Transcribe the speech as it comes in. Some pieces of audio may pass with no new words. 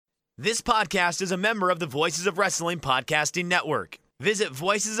This podcast is a member of the Voices of Wrestling Podcasting Network. Visit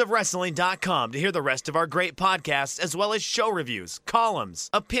voicesofwrestling.com to hear the rest of our great podcasts, as well as show reviews, columns,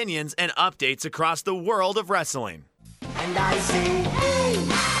 opinions, and updates across the world of wrestling. And I say, hey,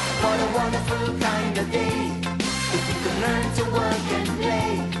 what a wonderful kind of day. If you could learn to work and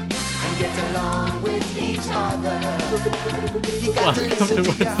play and get along with each other. Welcome to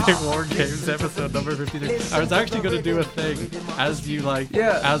Wednesday War Games episode number 53. I was actually going to do a thing as I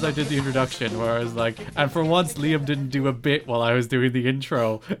did the introduction, where I was like, and for once Liam didn't do a bit while I was doing the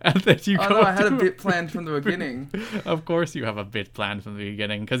intro, and then I had a bit planned from the beginning. Of course you have a bit planned from the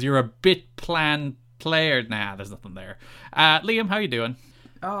beginning, because you're a bit planned player. Nah, there's nothing there. Liam, how you doing?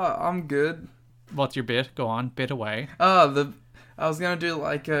 I'm good. What's your bit? Go on, bit away. I was gonna do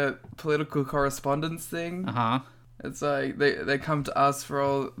like a political correspondence thing. It's like they come to us for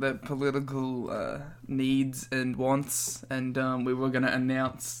all their political needs and wants, and we were gonna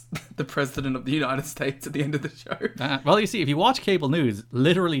announce the president of the United States at the end of the show. Well, you see, if you watch cable news,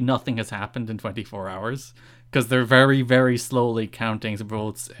 literally nothing has happened in 24 hours, because they're very, very slowly counting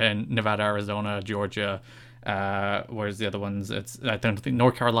votes in Nevada, Arizona, Georgia. Where's the other ones? I don't think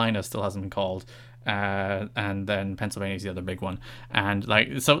North Carolina still hasn't been called. And then Pennsylvania is the other big one, and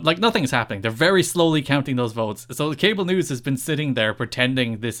nothing's happening. They're very slowly counting those votes. So the cable news has been sitting there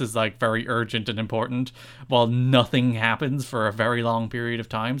pretending this is like very urgent and important, while nothing happens for a very long period of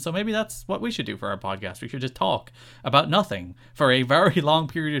time. So maybe that's what we should do for our podcast. We should just talk about nothing for a very long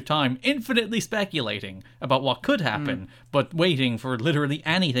period of time, infinitely speculating about what could happen, but waiting for literally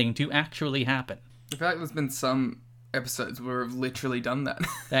anything to actually happen. I feel like there's been some episodes where we've literally done that.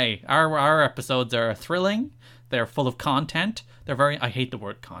 Hey, our episodes are thrilling. They're full of content. I hate the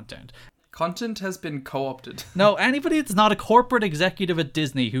word content. Content has been co-opted. No, anybody that's not a corporate executive at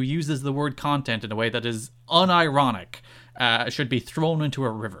Disney who uses the word content in a way that is unironic should be thrown into a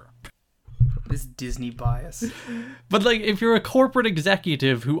river. This Disney bias. But if you're a corporate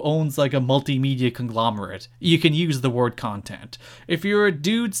executive who owns a multimedia conglomerate, you can use the word content. If you're a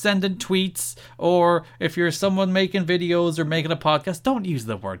dude sending tweets, or if you're someone making videos or making a podcast, don't use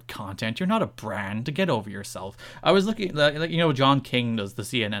the word content. You're not a brand. To get over yourself. I was looking, John King does the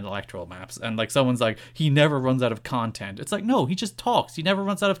CNN electoral maps, and someone's like, he never runs out of content. It's like, no, he just talks. He never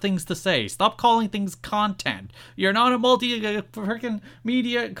runs out of things to say. Stop calling things content. You're not a freaking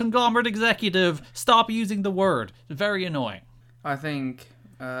media conglomerate executive. Stop using the word. It's very annoying. I think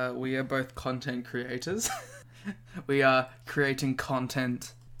we are both content creators. We are creating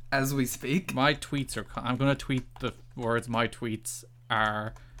content as we speak. My tweets are... I'm going to tweet the words. My tweets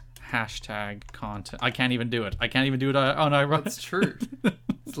are hashtag content. I can't even do it. on iRun. That's true.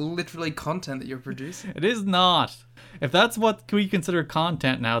 It's literally content that you're producing. It is not. If that's what we consider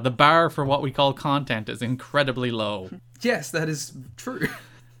content now, the bar for what we call content is incredibly low. Yes, that is true.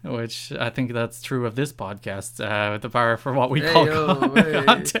 Which I think that's true of this podcast. The bar for what we call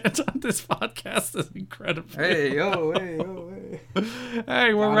content on this podcast is incredible. Hey.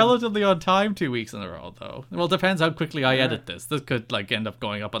 Hey, we're relatively on time 2 weeks in a row, though. Well, it depends how quickly I edit this. This could end up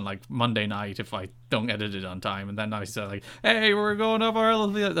going up on Monday night if I don't edit it on time, and then I say hey, we're going up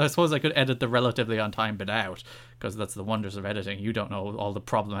relatively. I suppose I could edit the relatively on time bit out, because that's the wonders of editing. You don't know all the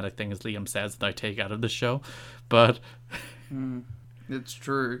problematic things Liam says that I take out of the show, but. It's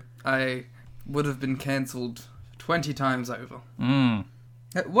true. I would have been cancelled 20 times over.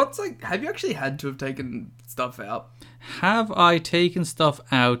 Have you actually had to have taken stuff out? Have I taken stuff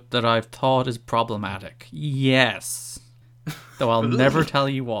out that I've thought is problematic? Yes. Though I'll never tell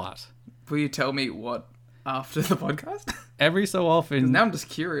you what. Will you tell me what after the podcast? Every so often. Now I'm just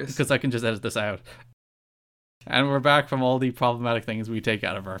curious. Because I can just edit this out. And we're back from all the problematic things we take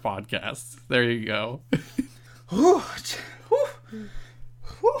out of our podcasts. There you go.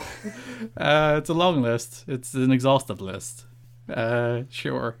 It's a long list. It's an exhaustive list.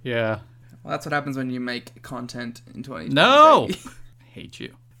 Sure, yeah. Well, that's what happens when you make content in 2020. No! I hate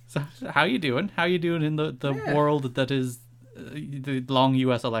you. So, how you doing? How you doing in the world that is the long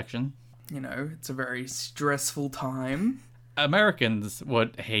US election? It's a very stressful time. Americans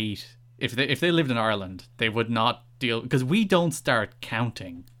would hate... If they lived in Ireland, they would not deal... Because we don't start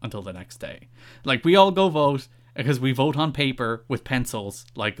counting until the next day. We all go vote... Because we vote on paper with pencils,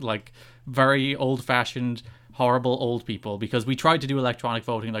 like very old-fashioned horrible old people, because we tried to do electronic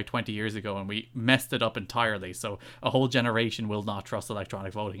voting like 20 years ago and we messed it up entirely. So a whole generation will not trust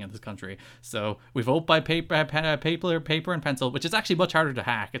electronic voting in this country. So we vote by paper and pencil, which is actually much harder to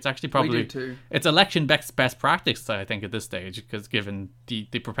hack. It's actually probably, We do too. it's election best practice, I think, at this stage, because given the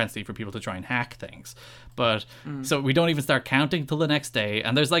propensity for people to try and hack things. But so we don't even start counting till the next day,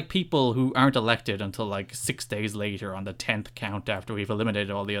 and there's like people who aren't elected until like 6 days later on the 10th count after we've eliminated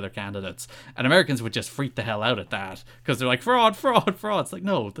all the other candidates, and Americans would just freak the hell out at that because they're like, fraud. It's like,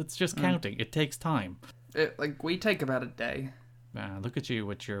 no, that's just counting. It takes time. We take about a day. Look at you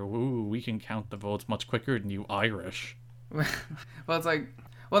with your we can count the votes much quicker than you Irish. Well, it's like,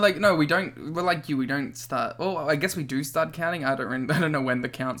 no, we don't. We're like you. We don't start. Well, I guess we do start counting. I don't know when the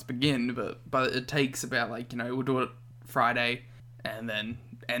counts begin, but it takes about we'll do it Friday, and then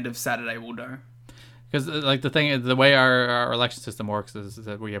end of Saturday we'll know. Because the way our election system works is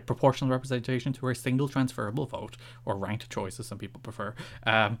that we have proportional representation to a single transferable vote, or ranked choice, as some people prefer.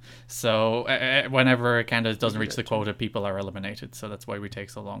 So whenever a candidate doesn't reach the quota, people are eliminated. So that's why we take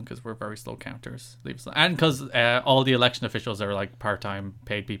so long, because we're very slow counters. And because all the election officials are like part-time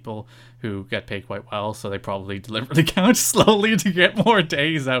paid people who get paid quite well, so they probably deliberately count slowly to get more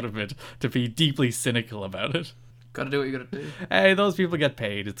days out of it, to be deeply cynical about it. Gotta do what you gotta do. Hey, those people get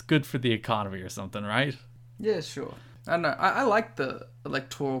paid. It's good for the economy or something, right? Yeah, sure. I don't know. I like the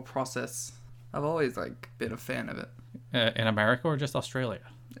electoral process. I've always been a fan of it. In America or just Australia?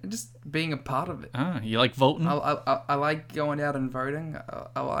 Just being a part of it. You like voting? I like going out and voting.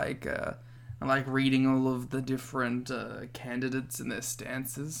 I like reading all of the different candidates and their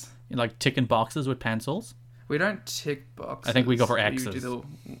stances. You like ticking boxes with pencils? We don't tick boxes. I think we go for X's.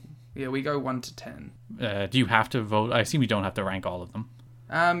 Yeah, we go 1 to 10. Do you have to vote? I assume you don't have to rank all of them.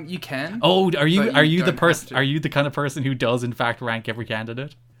 You can. Oh, are you the person? Are you the kind of person who does in fact rank every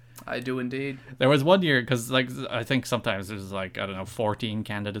candidate? I do indeed. There was one year, because I think sometimes there's 14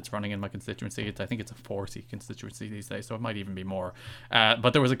 candidates running in my constituency. I think it's a 40 constituency these days, so it might even be more.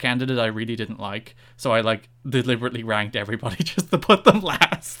 But there was a candidate I really didn't like, so I deliberately ranked everybody just to put them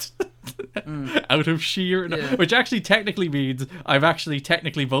last. Out of sheer, which actually technically means I've actually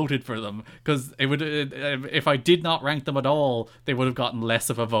technically voted for them, because it would, if I did not rank them at all, they would have gotten less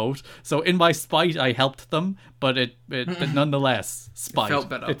of a vote. So in my spite, I helped them, but it nonetheless, spite.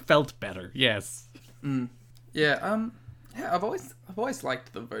 It felt better. Yes. Yeah. Yeah. I've always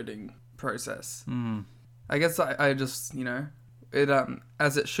liked the voting process. I guess I just it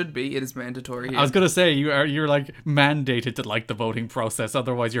as it should be. It is mandatory here. I was gonna say you're mandated to like the voting process,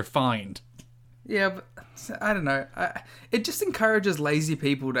 otherwise you're fined. Yeah, but I don't know. It just encourages lazy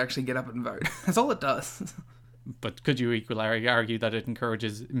people to actually get up and vote. That's all it does. But could you equally argue that it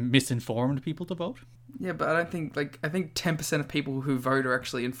encourages misinformed people to vote? Yeah, but I don't think I think 10% of people who vote are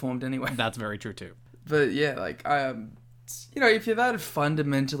actually informed anyway. That's very true too. But yeah, if you're that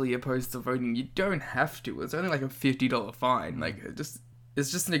fundamentally opposed to voting, you don't have to. It's only a $50 fine.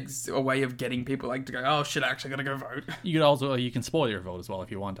 It's just a way of getting people to go, oh shit, I actually gotta go vote. You can spoil your vote as well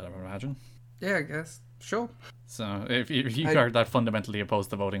if you want, I would imagine. Yeah, I guess. Sure. So if you are that fundamentally opposed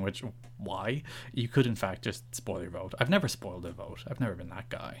to voting, which why, you could in fact just spoil your vote. I've never spoiled a vote. I've never been that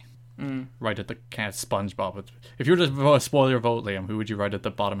guy. Right at the SpongeBob. If you were to spoil your vote, Liam, who would you write at the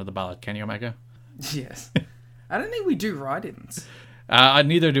bottom of the ballot? Kenny Omega? Yes. I don't think we do write-ins.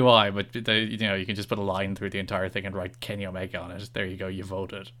 Neither do I, but you can just put a line through the entire thing and write Kenny Omega on it. There you go, you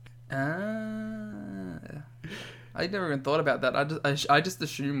voted. I never even thought about that. I just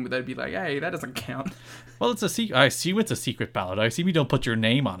assumed they'd be like, hey, that doesn't count. Well, it's a secret. I assume it's a secret ballot. I assume you don't put your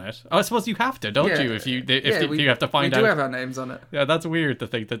name on it. I suppose you have to, don't you? If you have to find out. We do have our names on it. Yeah, that's weird to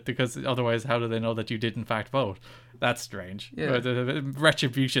think that, because otherwise, how do they know that you did in fact vote? That's strange. Yeah.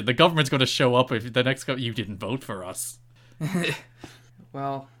 Retribution. The government's going to show up if the next you didn't vote for us.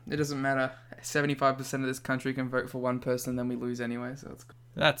 Well, it doesn't matter. 75% of this country can vote for one person, then we lose anyway. So it's.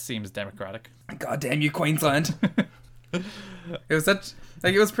 That seems democratic. God damn you, Queensland! It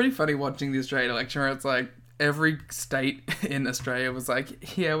was pretty funny watching the Australia election, where it's every state in Australia was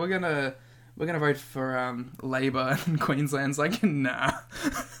yeah, we're gonna vote for Labor, and Queensland's nah.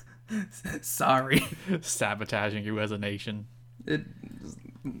 Sorry. Sabotaging you as a nation.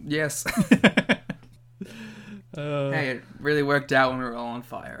 Yes. Hey, it really worked out when we were all on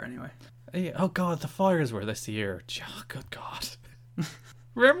fire anyway. Hey, oh god, the fires were this year. Oh, good god.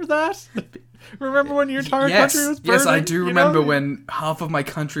 Remember that? Remember when your entire country was burning? Yes, I do remember when half of my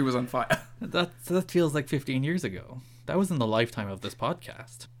country was on fire. That feels like 15 years ago. That was in the lifetime of this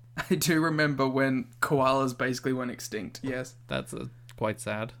podcast. I do remember when koalas basically went extinct, yes. That's quite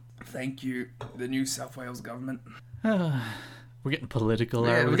sad. Thank you, the New South Wales government. We're getting political.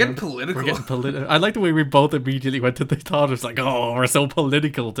 Yeah, we're getting political. We're getting political. I like the way we both immediately went to the thought. It's like, oh, we're so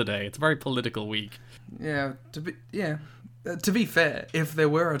political today. It's a very political week. Yeah. To be fair, if there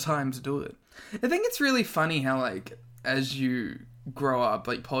were a time to do it, I think it's really funny how like as you grow up,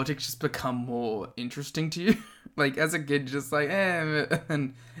 like politics just become more interesting to you. Like as a kid, you're just like,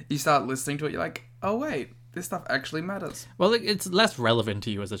 and you start listening to it, you're like, oh wait, this stuff actually matters. Well, it's less relevant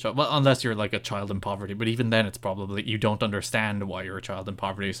to you as a child. Well, unless you're like a child in poverty. But even then, it's probably you don't understand why you're a child in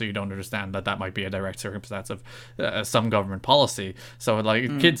poverty, so you don't understand that might be a direct circumstance of some government policy. So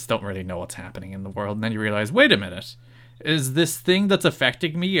like kids don't really know what's happening in the world, and then you realize, wait a minute, is this thing that's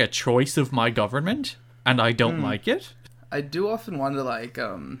affecting me a choice of my government, and I don't like it? I do often wonder, like,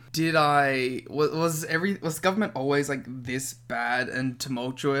 was government always like this bad and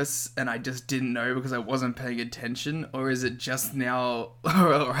tumultuous, and I just didn't know because I wasn't paying attention, or is it just now,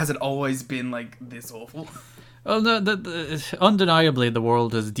 or has it always been like this awful? Well, no, undeniably, the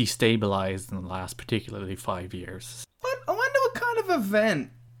world has destabilized in the last, particularly 5 years. I wonder what kind of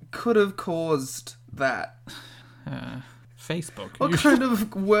event could have caused that. Facebook. What kind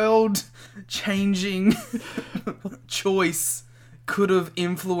of world-changing choice could have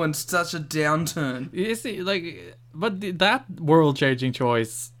influenced such a downturn? You see, like, but that world-changing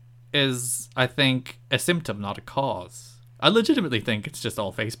choice is, I think, a symptom, not a cause. I legitimately think it's just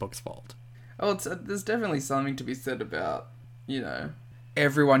all Facebook's fault. Oh, there's definitely something to be said about,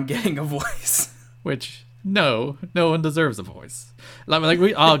 everyone getting a voice. Which, no one deserves a voice.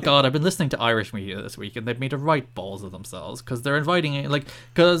 Oh god, I've been listening to Irish media this week, and they've made a right balls of themselves, because they're inviting,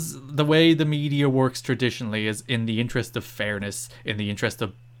 because the way the media works traditionally is in the interest of fairness, in the interest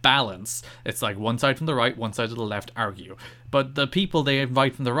of balance. It's like one side from the right, one side of the left argue. But the people they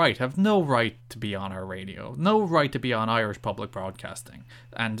invite from the right have no right to be on our radio, no right to be on Irish public broadcasting.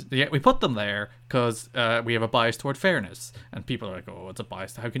 And yet we put them there because we have a bias toward fairness. And people are like, oh, it's a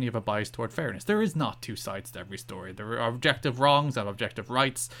bias. How can you have a bias toward fairness? There is not two sides to every story. There are objective wrongs and objective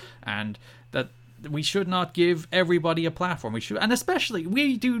rights, and that we should not give everybody a platform. And especially,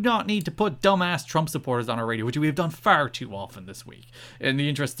 we do not need to put dumbass Trump supporters on our radio, which we have done far too often this week. In the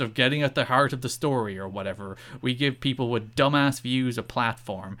interest of getting at the heart of the story or whatever, we give people with dumbass views a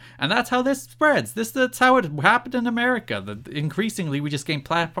platform. And that's how this spreads. That's how it happened in America. That increasingly, we just gave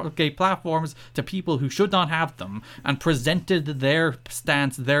platforms to people who should not have them, and presented their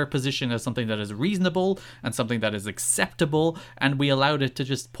stance, their position as something that is reasonable and something that is acceptable, and we allowed it to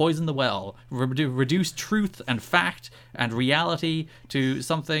just poison the well, reduce truth and fact and reality to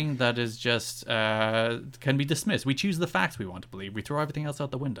something that is just can be dismissed. We choose the facts we want to believe. We throw everything else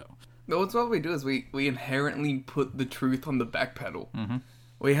out the window. No, what we do is we inherently put the truth on the back pedal. Mm-hmm.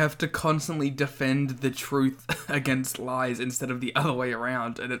 We have to constantly defend the truth against lies instead of the other way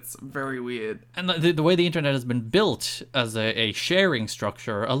around, and it's very weird. And the way the internet has been built as a sharing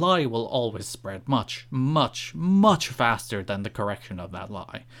structure, a lie will always spread much, much, much faster than the correction of that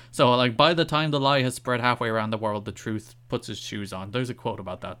lie. So, like, by the time the lie has spread halfway around the world, the truth puts his shoes on. There's a quote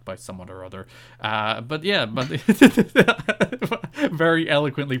about that by someone or other. But very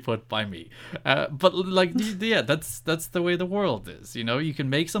eloquently put by me. But that's the way the world is. You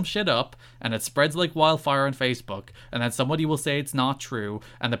can make some shit up and it spreads like wildfire on Facebook, and then somebody will say it's not true,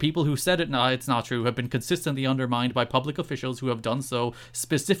 and the people who said it's not true have been consistently undermined by public officials who have done so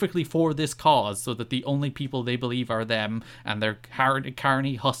specifically for this cause, so that the only people they believe are them and their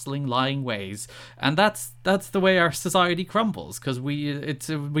carny, hustling, lying ways. And that's the way our society crumbles, because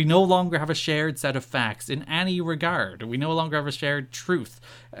we no longer have a shared set of facts in any regard. We no longer have a shared truth,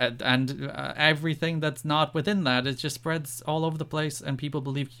 and everything that's not within that, it just spreads all over the place, and people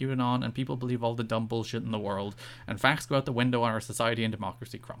believe QAnon, and people believe all the dumb bullshit in the world, and facts go out the window, and our society and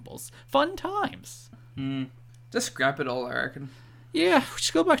democracy crumbles. Fun times. Just scrap it all, I reckon. Yeah, we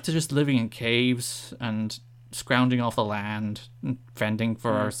should go back to just living in caves and scrounging off the land and fending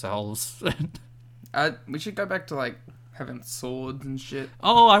for ourselves. We should go back to, like, having swords and shit.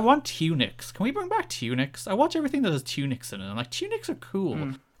 Oh, I want tunics. Can we bring back tunics? I watch everything that has tunics in it. I'm like, tunics are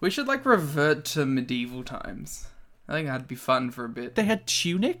cool. We should, like, revert to medieval times. I think that'd be fun for a bit. They had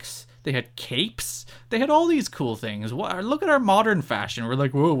tunics. They had capes. They had all these cool things. Look at our modern fashion. We're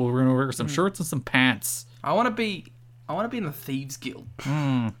like, whoa, we're gonna wear some shirts and some pants. I want to be in the Thieves Guild.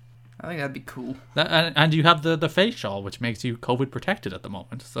 I think that'd be cool. And you have the face shawl, which makes you COVID protected at the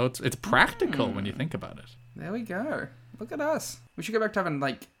moment. So it's practical when you think about it. There we go. Look at us. We should go back to having,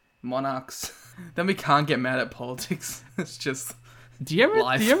 like, monarchs. Then we can't get mad at politics. It's just Do you ever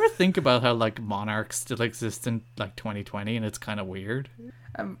life. Do you ever think about how, like, monarchs still exist in, like, 2020, and it's kind of weird?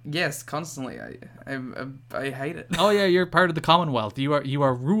 Yes, constantly. I hate it. Oh yeah, you're part of the Commonwealth. You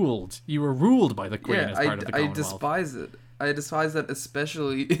are ruled. You were ruled by the Queen as part of the Commonwealth. I despise it. I despise that,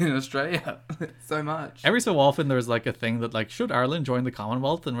 especially in Australia, so much. Every so often there's like a thing that like, should Ireland join the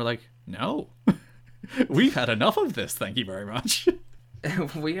Commonwealth? And we're like, no. We've had enough of this, thank you very much.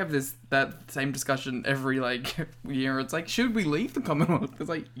 We have that same discussion every like year. It's like, should we leave the Commonwealth? It's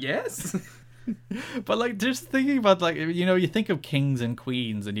like, yes. But like, just thinking about like, you know, you think of kings and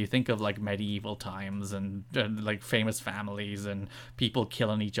queens and you think of like medieval times and like famous families and people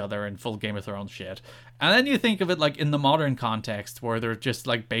killing each other and full Game of Thrones shit, and then you think of it like in the modern context where they're just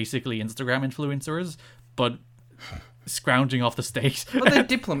like basically Instagram influencers but scrounging off the state. Well, they're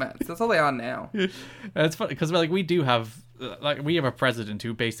diplomats. That's all they are now. It's funny because like we have a president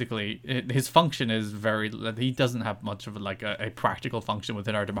who basically his function is he doesn't have much of like a practical function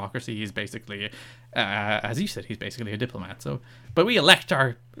within our democracy. He's basically as you said, he's basically a diplomat. So but we elect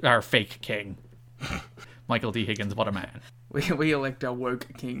our fake king. Michael D. Higgins, what a man. We elect our woke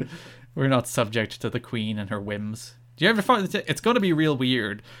king. We're not subject to the queen and her whims. Do you ever find it's going to be real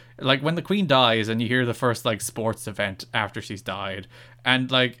weird, like when the queen dies and you hear the first like sports event after she's died,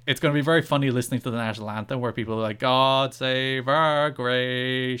 and like it's going to be very funny listening to the national anthem where people are like, God save our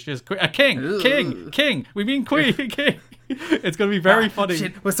gracious queen, king, we mean queen, king. It's going to be very funny.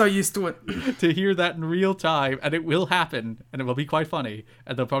 Shit, we're so used to it. To hear that in real time, and it will happen, and it will be quite funny,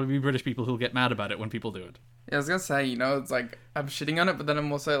 and there'll probably be British people who'll get mad about it when people do it. Yeah, I was gonna say, you know, it's like I'm shitting on it, but then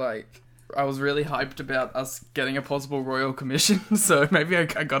I'm also like, I was really hyped about us getting a possible royal commission, so maybe I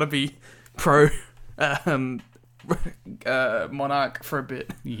gotta be pro monarch for a bit.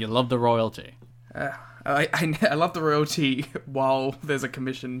 You love the royalty. I love the royalty while there's a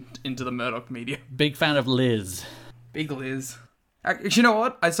commission into the Murdoch media. Big fan of Liz. Big Liz. You know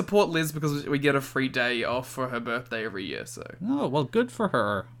what? I support Liz because we get a free day off for her birthday every year, so... Oh, well, good for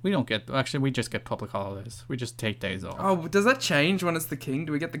her. We just get public holidays. We just take days off. Oh, does that change when it's the king?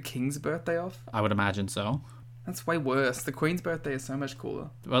 Do we get the king's birthday off? I would imagine so. That's way worse. The queen's birthday is so much cooler.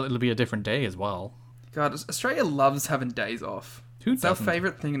 Well, it'll be a different day as well. God, Australia loves having days off. It's our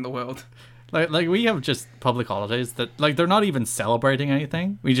favourite thing in the world. Like we have just public holidays that, like, they're not even celebrating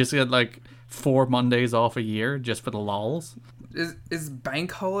anything. We just get, like, 4 Mondays off a year just for the lols. Is bank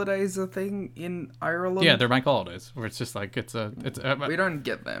holidays a thing in Ireland? Yeah, they're bank holidays. Where it's just like we don't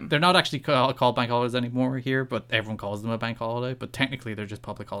get them. They're not actually called bank holidays anymore here, but everyone calls them a bank holiday. But technically, they're just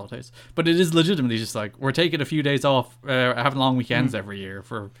public holidays. But it is legitimately just like we're taking a few days off, having long weekends every year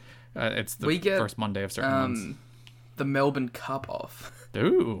for. It's the first Monday of certain months. The Melbourne Cup off.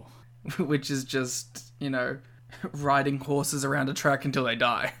 Ooh. Which is just, you know, riding horses around a track until they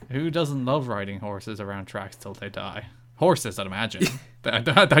die. Who doesn't love riding horses around tracks till they die? Horses, I'd imagine. I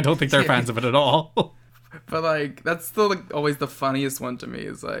don't think they're fans of it at all. But, like, that's still like, always the funniest one to me.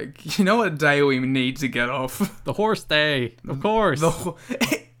 Is like, you know what day we need to get off? The horse day, of course.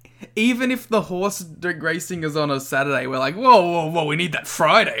 Even if the horse racing is on a Saturday, we're like, whoa, we need that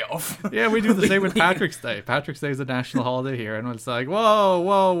Friday off. Yeah, we do the same with Patrick's Day. Patrick's Day is a national holiday here, and it's like,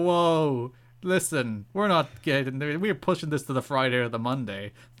 whoa. Listen, we're pushing this to the Friday or the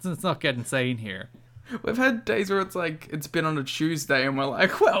Monday. It's not getting insane here. We've had days where it's like, it's been on a Tuesday, and we're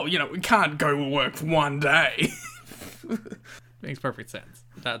like, well, you know, we can't go to work for one day. Makes perfect sense.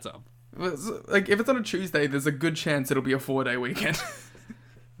 That's up. Like, if it's on a Tuesday, there's a good chance it'll be a 4-day weekend.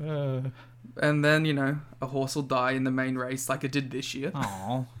 And then, you know, a horse will die in the main race like it did this year.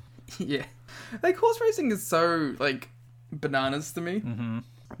 Aww. Yeah. Like, horse racing is so, like, bananas to me. Mm-hmm.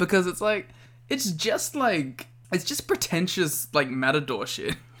 Because it's like, it's just pretentious, like, matador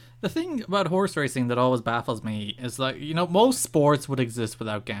shit. The thing about horse racing that always baffles me is, like, you know, most sports would exist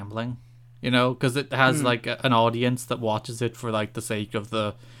without gambling, you know, because it has, like, an audience that watches it for, like, the sake of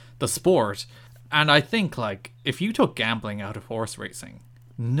the sport. And I think, like, if you took gambling out of horse racing,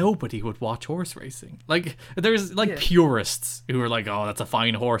 nobody would watch horse racing. Like, there's, like, purists who are like, oh, that's a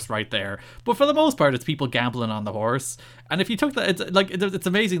fine horse right there. But for the most part, it's people gambling on the horse. And if you took that, it's, like, it's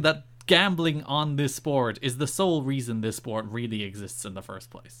amazing that gambling on this sport is the sole reason this sport really exists in the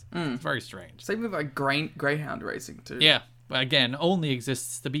first place. It's very strange. Same with, like, greyhound racing, too. Yeah. Again, only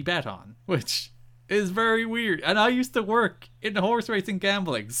exists to be bet on, which is very weird. And I used to work in horse racing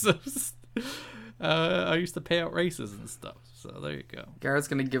gambling, so I used to pay out races and stuff. So there you go. Garrett's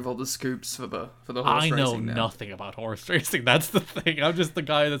gonna give all the scoops for the horse racing. I know nothing about horse racing. That's the thing. I'm just the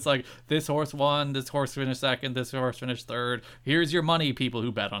guy that's like, this horse won, this horse finished second, this horse finished third. Here's your money, people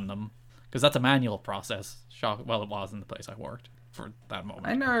who bet on them. Because that's a manual process. Well, it was in the place I worked for that moment.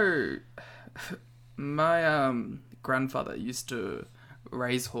 I know. My grandfather used to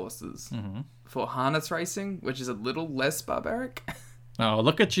raise horses for harness racing, which is a little less barbaric. Oh,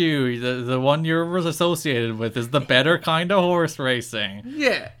 look at you. The one you're associated with is the better kind of horse racing.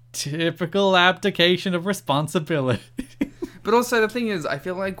 Yeah. Typical abdication of responsibility. But also the thing is, I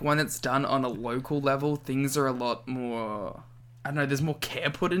feel like when it's done on a local level, things are a lot more, I don't know, there's more care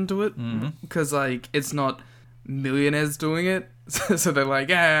put into it. Because, like, it's not millionaires doing it. So they're like,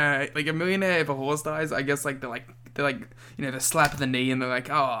 like a millionaire, if a horse dies, I guess, like, they're like, you know, they slap the knee and they're like,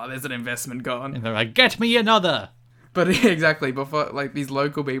 oh, there's an investment gone. And they're like, get me another. But exactly, before, like, these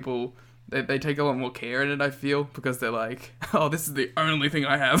local people, they take a lot more care in it, I feel, because they're like, oh, this is the only thing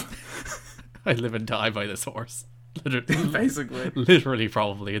I have. I live and die by this horse. Literally. Basically. Literally,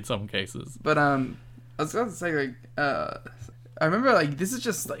 probably, in some cases. But, I was going to say, like, I remember, like, this is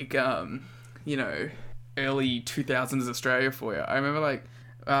just, like, you know, early 2000s Australia for you. I remember, like,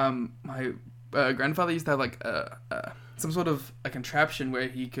 my grandfather used to have, like, some sort of a contraption where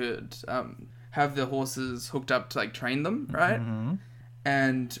he could have the horses hooked up to, like, train them, right?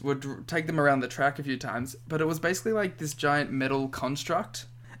 And would take them around the track a few times. But it was basically, like, this giant metal construct.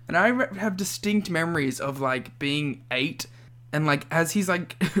 And I have distinct memories of, like, being 8 and, like, as he's,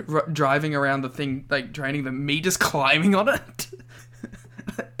 like, driving around the thing, like, training them, me just climbing on it.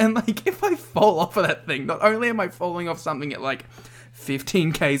 And, like, if I fall off of that thing, not only am I falling off something at, like,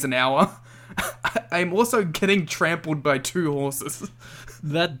 15 k's an hour, I'm also getting trampled by 2 horses.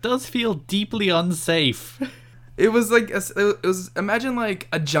 That does feel deeply unsafe. It was like, it was, imagine, like,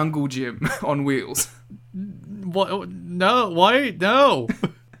 a jungle gym on wheels. What? No, why? No.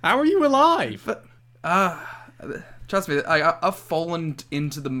 How are you alive? But, trust me, I've fallen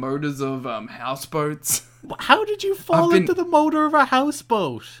into the motors of houseboats. How did you fall into the motor of a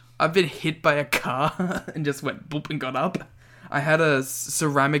houseboat? I've been hit by a car and just went boop and got up. I had a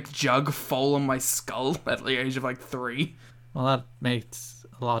ceramic jug fall on my skull at the age of, like, 3. Well, that makes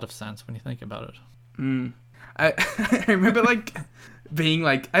a lot of sense when you think about it. I remember, like, being,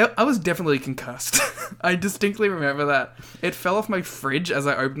 like, I was definitely concussed. I distinctly remember that. It fell off my fridge as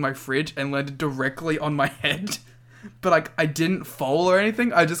I opened my fridge and landed directly on my head. But, like, I didn't fall or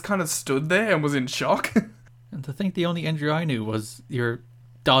anything. I just kind of stood there and was in shock. And to think the only injury I knew was your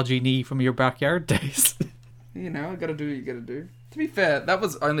dodgy knee from your backyard days. You know, gotta do what you gotta do. To be fair, that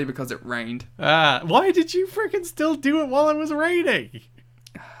was only because it rained. Why did you freaking still do it while it was raining?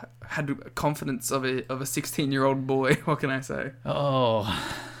 Had confidence of a 16-year-old boy. What can I say? Oh.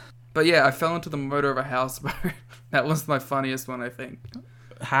 But yeah, I fell into the motor of a houseboat. That was my funniest one, I think.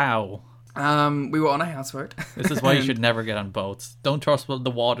 How? We were on a houseboat. This is why you should never get on boats. Don't trust the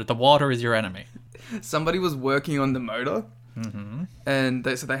water. The water is your enemy. Somebody was working on the motor. And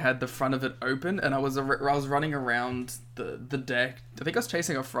so they had the front of it open, and I was running around the deck. I think I was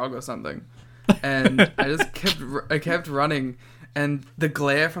chasing a frog or something, and I just kept running, and the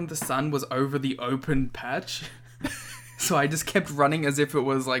glare from the sun was over the open patch. So I just kept running as if it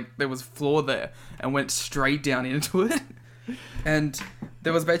was like there was floor there, and went straight down into it. And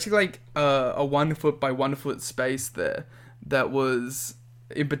there was basically like a 1 foot by 1 foot space there that was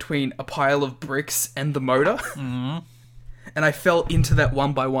in between a pile of bricks and the motor. And I fell into that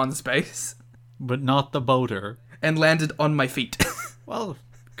 1 by 1 space. But not the boater. And landed on my feet. Well,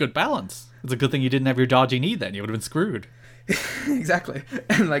 good balance. It's a good thing you didn't have your dodgy knee then. You would have been screwed. Exactly.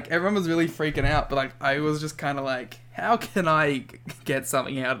 And, like, everyone was really freaking out. But, like, I was just kind of like, how can I get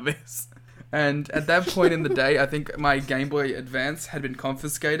something out of this? And at that point in the day, I think my Game Boy Advance had been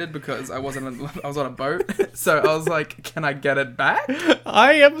confiscated because I was on a boat. So I was like, can I get it back?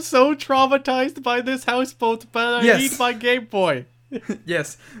 I am so traumatized by this houseboat, but I need my Game Boy.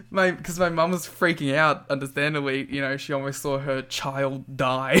 Yes, because my mum was freaking out, understandably. You know, she almost saw her child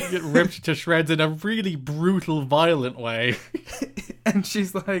die. Get ripped to shreds in a really brutal, violent way. And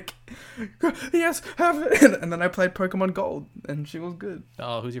she's like, yes, have it. And then I played Pokemon Gold, and she was good.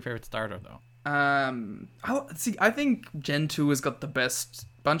 Oh, who's your favorite starter, though? I think Gen 2 has got the best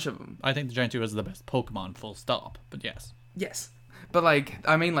bunch of them. I think the Gen 2 is the best Pokemon, full stop, but yes. Yes. But, like,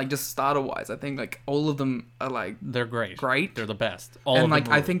 I mean, like, just starter-wise, I think, like, all of them are, like... They're great. Great. They're the best. And, like,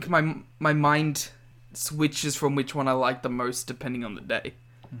 I think my mind switches from which one I like the most depending on the day.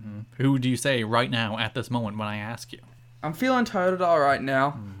 Who do you say right now, at this moment, when I ask you? I'm feeling Totodile right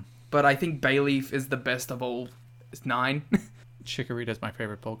now, but I think Bayleaf is the best of all 9. Chikorita's my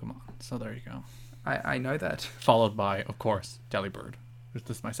favorite Pokemon, so there you go. I know that. Followed by, of course, Delibird.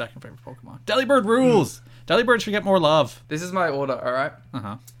 This is my second favorite Pokemon. Delibird rules! Delibird should get more love. This is my order, alright?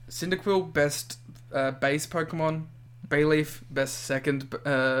 Cyndaquil, best base Pokemon. Bayleaf, best second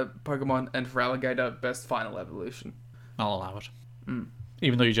Pokemon. And Feraligatr, best final evolution. I'll allow it.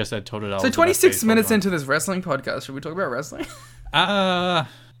 Even though you just said Totodile. So 26 minutes into this wrestling podcast, should we talk about wrestling? Nah.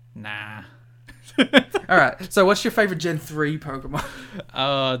 Alright, so what's your favorite Gen 3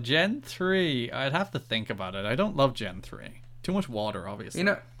 Pokemon? Gen 3, I'd have to think about it. I don't love Gen 3. Too much water, obviously. You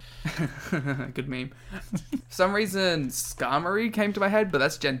know, good meme. For some reason, Skarmory came to my head, but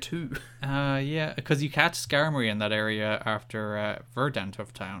that's Gen 2. Yeah, because you catch Skarmory in that area after Verdant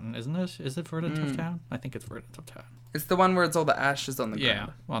of Town, isn't it? Is it Verdant of Town? I think it's Verdant of Town. It's the one where it's all the ashes on the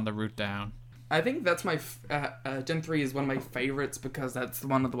ground. Yeah, on the route down. I think that's my Gen 3 is one of my favorites because that's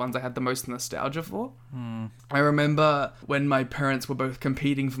one of the ones I had the most nostalgia for. I remember when my parents were both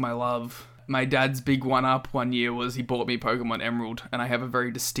competing for my love. My dad's big one-up one year was he bought me Pokemon Emerald, and I have a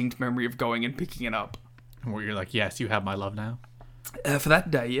very distinct memory of going and picking it up. Where you're like, yes, you have my love now. For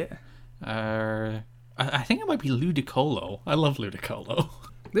that day, yeah. I think it might be Ludicolo. I love Ludicolo.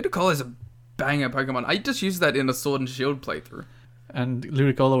 Ludicolo is a banger Pokemon. I just used that in a Sword and Shield playthrough. And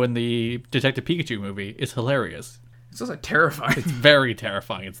Ludicolo in the Detective Pikachu movie is hilarious. It's also terrifying. It's very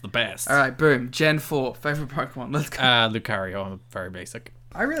terrifying. It's the best. Alright, boom. Gen 4. Favorite Pokemon. Let's go. Lucario. I'm very basic.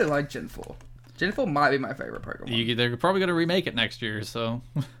 I really like Gen 4. Gen 4 might be my favorite Pokemon. They're probably going to remake it next year, so...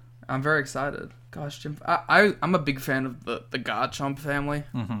 I'm very excited. Gosh, Gen 4. I'm a big fan of the Garchomp family.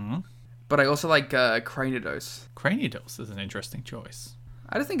 Mm-hmm. But I also like Cranidos. Cranidos is an interesting choice.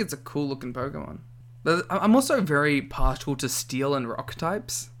 I just think it's a cool looking Pokemon. I'm also very partial to Steel and Rock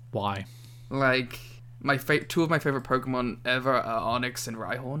types. Why? Like, two of my favorite Pokemon ever are Onyx and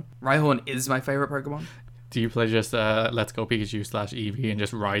Rhyhorn. Rhyhorn is my favorite Pokemon. Do you play just Let's Go Pikachu / Eevee and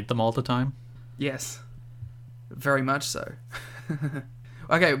just ride them all the time? Yes. Very much so.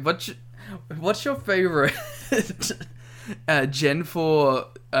 Okay, what's your favorite Gen 4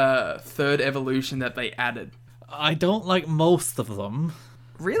 third evolution that they added? I don't like most of them.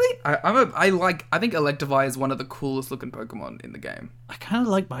 Really? I think Electivire is one of the coolest looking Pokemon in the game. I kind of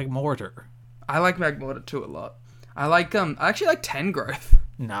like Magmortar. I like Magmortar too a lot. I actually like Tangrowth.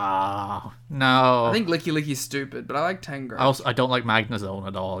 No. I think Licky Licky's stupid, but I like Tangrowth. I don't like Magnezone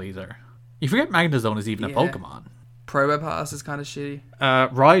at all either. You forget Magnezone is even a Pokemon. Probopass is kind of shitty.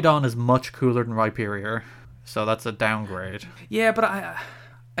 Rhydon is much cooler than Rhyperior, so that's a downgrade. Yeah, but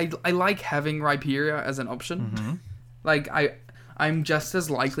I like having Rhyperior as an option. Mm-hmm. Like, I'm just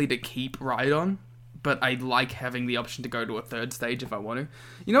as likely to keep Rhydon, but I like having the option to go to a third stage if I want to.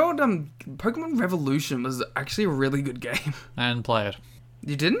 You know what? Pokemon Revolution was actually a really good game. I didn't play it.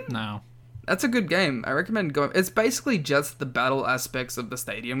 You didn't? No. That's a good game. I recommend going. It's basically just the battle aspects of the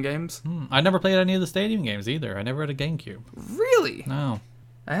stadium games. I never played any of the stadium games either. I never had a GameCube. Really? No.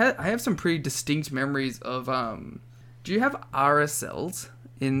 I have some pretty distinct memories of do you have RSLs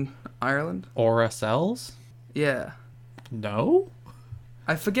in Ireland? RSLs? Yeah. No?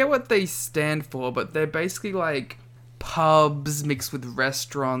 I forget what they stand for, but they're basically like pubs mixed with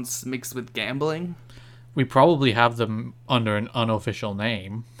restaurants mixed with gambling. We probably have them under an unofficial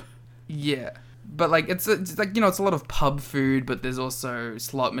name. Yeah. But like it's like, you know, it's a lot of pub food, but there's also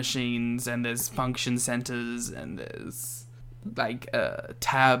slot machines and there's function centers and there's like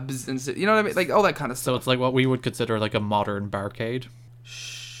tabs and you know what I mean, like all that kind of stuff. So it's like what we would consider like a modern barcade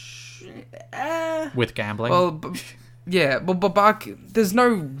with gambling. Well, yeah, but there's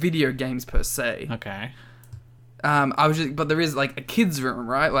no video games per se. Okay. But there is like a kids room,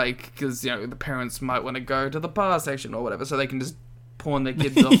 right? Like, because, you know, the parents might want to go to the bar section or whatever, so they can just pawn their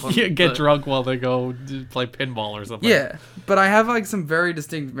kids off. On get drunk while they go play pinball or something. Yeah, but I have like some very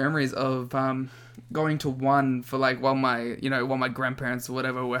distinct memories of going to one for like while my grandparents or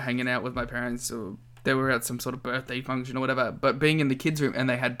whatever were hanging out with my parents, or they were at some sort of birthday function or whatever. But being in the kids room and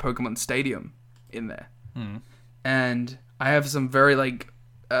they had Pokemon Stadium in there, and I have some very like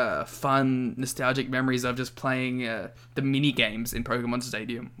fun nostalgic memories of just playing the mini games in Pokemon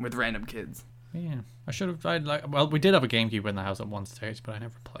Stadium with random kids. Yeah, I should have. Well, we did have a GameCube in the house at one stage, but I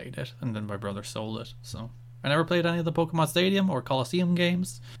never played it, and then my brother sold it. So I never played any of the Pokemon Stadium or Coliseum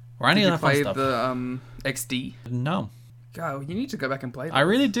games or any of that fun stuff. Did you play the XD? No. God, you need to go back and play that. I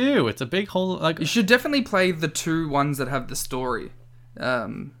really do. It's a big whole like. You should definitely play the two ones that have the story.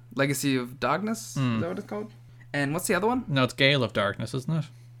 Legacy of Darkness. Is that what it's called? And what's the other one? No, it's Gale of Darkness, isn't it?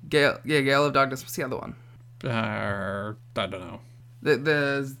 Gale of Darkness. What's the other one? I don't know.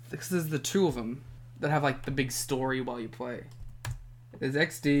 There's the two of them that have like the big story while you play. There's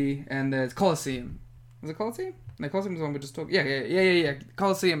XD and there's Coliseum. Was it Coliseum? No, Coliseum is the one we just talked. Yeah.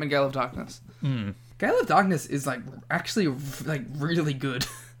 Coliseum and Gale of Darkness. Gale of Darkness is like actually like really good.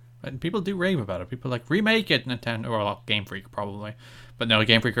 And people do rave about it. People are like, remake it, Nintendo, or Game Freak probably. But no,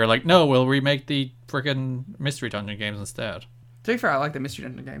 Game Freak are like, no, we'll remake the freaking Mystery Dungeon games instead. To be fair, I like the Mystery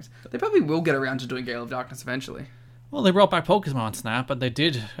Dungeon games. They probably will get around to doing Gale of Darkness eventually. Well, they brought back Pokemon Snap, but they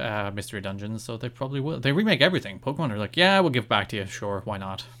did Mystery Dungeons, so they probably will. They remake everything. Pokemon are like, yeah, we'll give back to you. Sure, why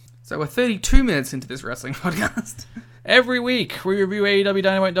not? So we're 32 minutes into this wrestling podcast. Every week, we review AEW,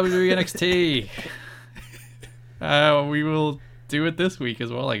 Dynamite, WWE, NXT. We will do it this week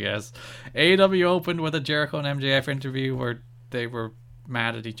as well, I guess. AEW opened with a Jericho and MJF interview where they were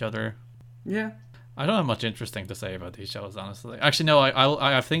mad at each other. Yeah. I don't have much interesting to say about these shows, honestly. Actually, no,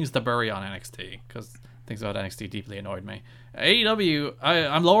 I have things to bury on NXT because things about NXT deeply annoyed me. AEW,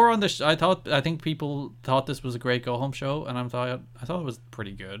 I'm lower on this. I think people thought this was a great go home show, and I thought it was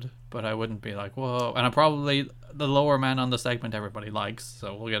pretty good, but I wouldn't be like whoa. And I'm probably the lower man on the segment everybody likes,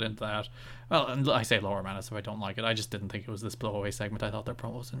 so we'll get into that. Well, and I say lower man as if I don't like it. I just didn't think it was this blowaway segment. I thought their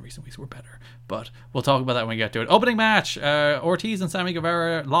promos in recent weeks were better, but we'll talk about that when we get to it. Opening match: Ortiz and Sammy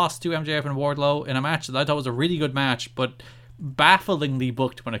Guevara lost to MJF and Wardlow in a match that I thought was a really good match, but bafflingly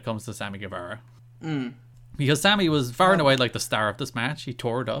booked when it comes to Sammy Guevara. Because Sammy was far and away like the star of this match. He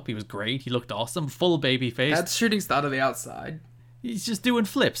tore it up. He was great. He looked awesome. Full baby face. That shooting star to the outside. He's just doing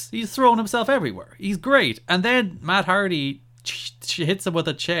flips. He's throwing himself everywhere. He's great. And then Matt Hardy hits him with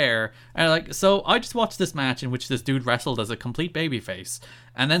a chair. And so I just watched this match in which this dude wrestled as a complete babyface.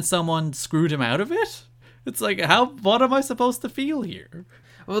 And then someone screwed him out of it. It's like, what am I supposed to feel here?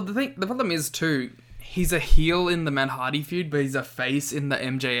 Well, the problem is too, he's a heel in the Matt Hardy feud, but he's a face in the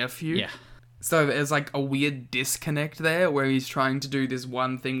MJF feud. Yeah. So there's like a weird disconnect there where he's trying to do this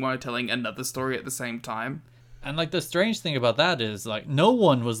one thing while telling another story at the same time. And like the strange thing about that is like no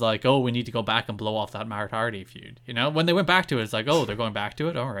one was like, oh, we need to go back and blow off that Matt Hardy feud. You know, when they went back to it, it's like, oh, they're going back to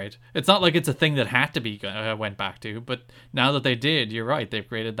it. All right. It's not like it's a thing that had to be went back to, but now that they did, you're right. They've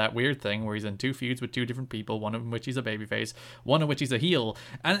created that weird thing where he's in two feuds with two different people, one of which he's a babyface, one of which he's a heel,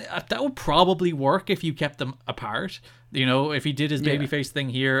 and that would probably work if you kept them apart. You know, if he did his babyface thing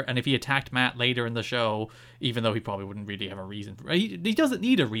here, and if he attacked Matt later in the show, even though he probably wouldn't really have a reason. He doesn't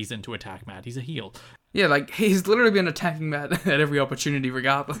need a reason to attack Matt. He's a heel. Yeah, like, he's literally been attacking Matt at every opportunity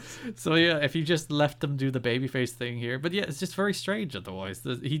regardless. So yeah, if you just left them do the babyface thing here. But yeah, it's just very strange otherwise.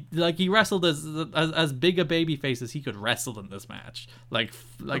 He wrestled as big a babyface as he could wrestle in this match. Like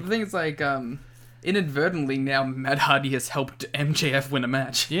the thing is, like, inadvertently now Matt Hardy has helped MJF win a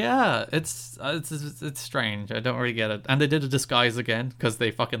match. Yeah, it's strange. I don't really get it. And they did a disguise again because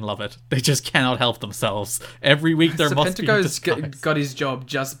they fucking love it. They just cannot help themselves. Every week there must be a disguise. Got his job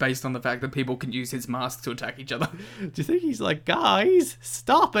just based on the fact that people can use his mask to attack each other. Do you think he's like, guys,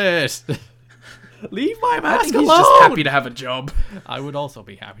 stop it? Leave my mask I think alone. He's just happy to have a job. I would also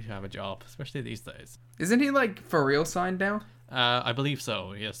be happy to have a job, especially these days. Isn't he like for real signed now? I believe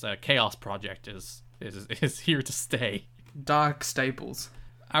so. Yes, Chaos Project is here to stay. Dark Staples.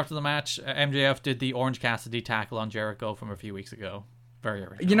 After the match, MJF did the Orange Cassidy tackle on Jericho from a few weeks ago. Very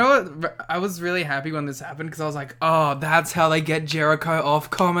original. You know what? I was really happy when this happened because I was like, oh, that's how they get Jericho off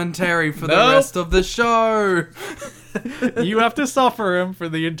commentary for the rest of the show. You have to suffer him for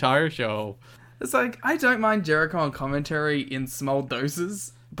the entire show. It's like, I don't mind Jericho on commentary in small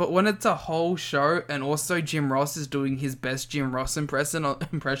doses. But when it's a whole show and also Jim Ross is doing his best Jim Ross impression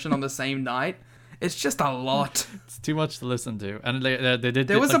on the same night, it's just a lot. It's too much to listen to. And they did.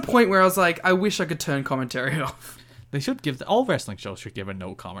 There was a point where I was like, I wish I could turn commentary off. They should all wrestling shows should give a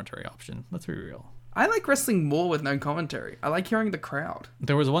no commentary option. Let's be real. I like wrestling more with no commentary. I like hearing the crowd.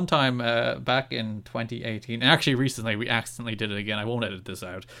 There was one time back in 2018, and actually recently we accidentally did it again. I won't edit this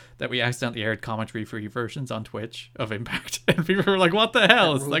out. That we accidentally aired commentary-free versions on Twitch of Impact, and people were like, "What the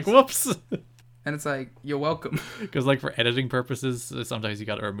hell?" It's like, "Whoops." And it's like, you're welcome. Because like for editing purposes, sometimes you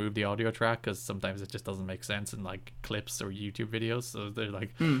got to remove the audio track because sometimes it just doesn't make sense in like clips or YouTube videos. So they're like,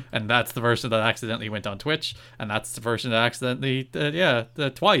 and that's the version that accidentally went on Twitch, and that's the version that accidentally,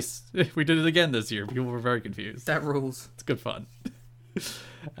 twice. We did it again this year. People were very confused. That rules. It's good fun.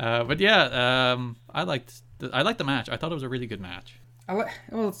 But yeah, I liked the match. I thought it was a really good match. Well,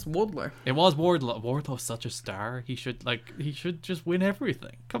 it's Wardlow. It was Wardlow. Wardlow's such a star. He should just win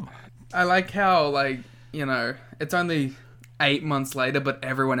everything. Come on. I like how, like, you know, it's only 8 months later, but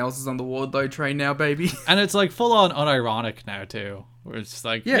everyone else is on the Wardlow train now, baby. And it's like full on unironic now too. Where it's just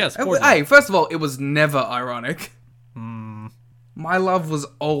like, yes, hey, first of all, it was never ironic. My love was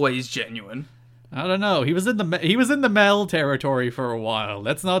always genuine. I don't know. He was in the Mel territory for a while.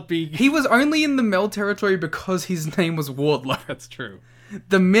 Let's not be. He was only in the Mel territory because his name was Wardlow. That's true.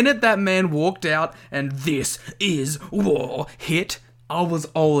 The minute that man walked out and "This is war" hit, I was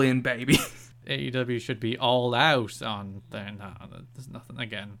all in, baby. AEW should be all out on there. No, there's nothing.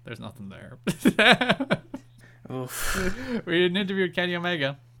 Again, there's nothing there. Oof. We did an interview with Kenny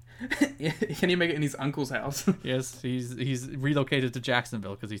Omega. Kenny Omega in his uncle's house. Yes, he's relocated to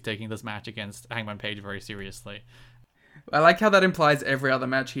Jacksonville because he's taking this match against Hangman Page very seriously. I like how that implies every other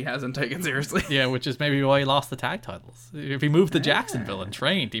match he hasn't taken seriously. Yeah, which is maybe why he lost the tag titles. If he moved to Jacksonville and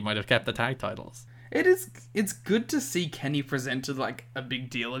trained, he might have kept the tag titles. It's good to see Kenny presented like a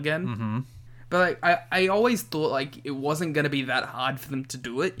big deal again. Mm-hmm. But like, I always thought like it wasn't gonna be that hard for them to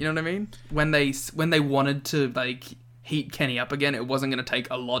do it. You know what I mean? When they wanted to like heat Kenny up again, it wasn't gonna take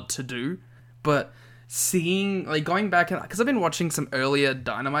a lot to do. But seeing like going back and because I've been watching some earlier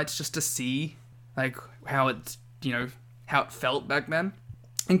Dynamites just to see like how it how it felt back then,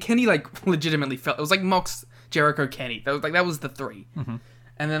 and Kenny like legitimately felt it was like Mox, Jericho, Kenny. That was the three, and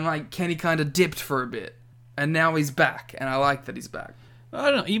then like Kenny kind of dipped for a bit, and now he's back, and I like that he's back. I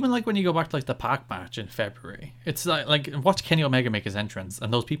don't know. Even like when you go back to like the Pac match in February, it's like watch Kenny Omega make his entrance,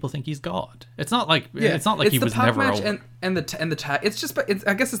 and those people think he's God. It's not like it's not like he was never match over. and the tag. It's just,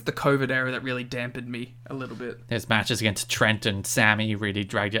 I guess it's the COVID era that really dampened me a little bit. His matches against Trent and Sammy really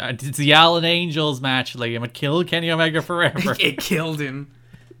dragged it. It's the Allen Angels match, Liam. It killed Kenny Omega forever. It killed him.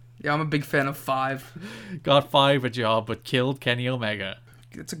 Yeah, I'm a big fan of 5. Got 5 a job, but killed Kenny Omega.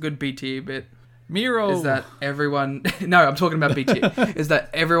 It's a good BT bit. Miro is that everyone? No, I'm talking about BT. Is that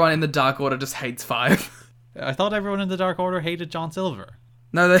everyone in the Dark Order just hates 5? I thought everyone in the Dark Order hated John Silver.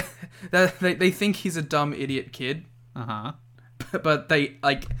 No, they think he's a dumb idiot kid. But they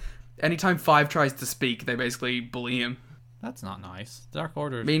like anytime 5 tries to speak, they basically bully him. That's not nice. Dark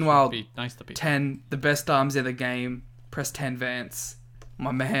Order. Meanwhile, be nice to people. 10, the best arms in the game. Press 10 Vance,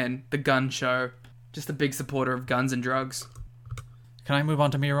 my man, the gun show. Just a big supporter of guns and drugs. Can I move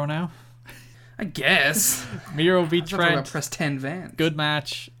on to Miro now? I guess. Miro beat Trent. Press 10 Vance. Good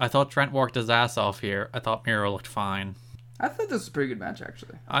match. I thought Trent worked his ass off here. I thought Miro looked fine. I thought this was a pretty good match,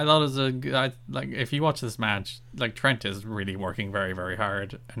 actually. I thought it was like if you watch this match, like Trent is really working very, very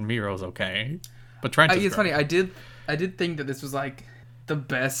hard, and Miro's okay, but Trent. It's funny. I did think that this was like the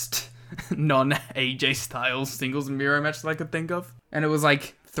best non-AJ Styles singles Miro match that I could think of, and it was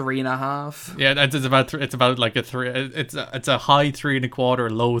like 3.5. Yeah, it's about like a 3. It's a high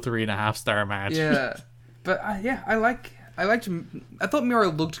 3.25, low 3.5 star match. Yeah, but I liked. I thought Miro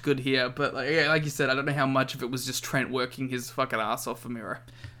looked good here, but like you said, I don't know how much of it was just Trent working his fucking ass off for Miro.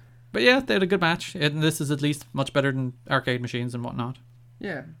 But yeah, they had a good match, and this is at least much better than Arcade Machines and whatnot.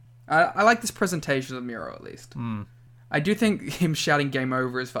 Yeah, I like this presentation of Miro at least. I do think him shouting "Game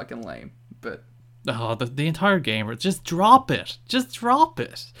Over" is fucking lame, but. Oh, the entire game, just drop it. Just drop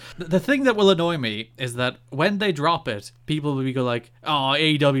it. The thing that will annoy me is that when they drop it, people will go like, oh,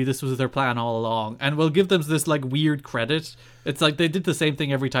 AEW, this was their plan all along. And we'll give them this like weird credit. It's like they did the same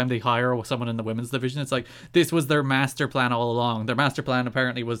thing every time they hire someone in the women's division. It's like, this was their master plan all along. Their master plan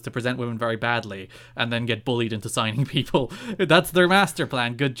apparently was to present women very badly and then get bullied into signing people. That's their master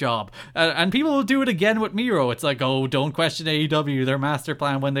plan. Good job. And people will do it again with Miro. It's like, oh, don't question AEW, their master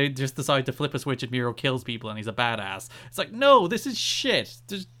plan, when they just decide to flip a switch and Miro kills people and he's a badass. It's like, no, this is shit.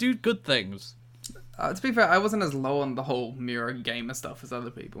 Just do good things. To be fair, I wasn't as low on the whole Miro gamer stuff as other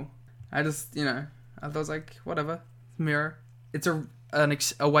people. I just, I was like, whatever. Miro. It's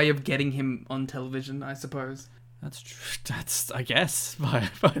a way of getting him on television, I suppose. That's true. That's, I guess, by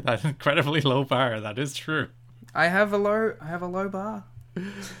that incredibly low bar, that is true. I have a low bar.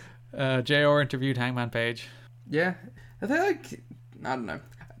 JR interviewed Hangman Page. Yeah, I think I don't know.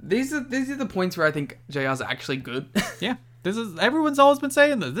 These are the points where I think JR's actually good. Yeah, everyone's always been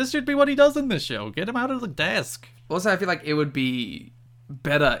saying this. This should be what he does in this show. Get him out of the desk. Also, I feel like it would be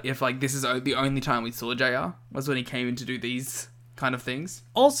better if like this is the only time we saw JR was when he came in to do these kind of things.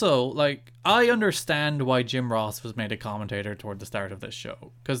 Also, like, I understand why Jim Ross was made a commentator toward the start of this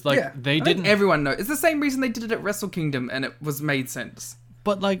show, because they didn't. Everyone knows it's the same reason they did it at Wrestle Kingdom, and it was made sense.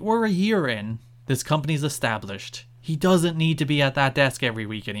 But like, we're a year in. This company's established. He doesn't need to be at that desk every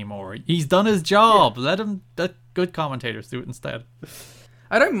week anymore. He's done his job. Yeah. Let good commentators do it instead.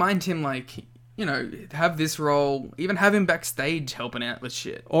 I don't mind him have this role, even have him backstage helping out with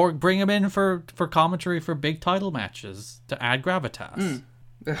shit. Or bring him in for commentary for big title matches to add gravitas.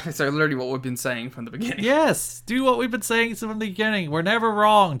 So literally what we've been saying from the beginning. Yes, do what we've been saying from the beginning. We're never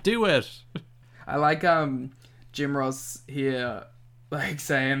wrong. Do it. I like Jim Ross here, like,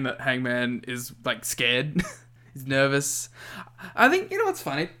 saying that Hangman is like scared. He's nervous. I think, what's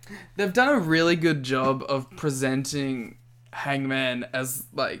funny? They've done a really good job of presenting Hangman as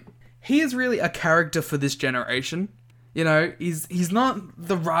like, he is really a character for this generation. He's not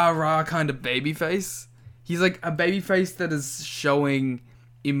the rah-rah kind of babyface. He's like a babyface that is showing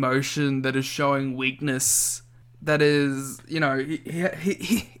emotion, that is showing weakness, that is,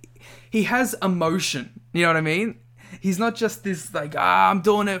 he has emotion. You know what I mean? He's not just this like, I'm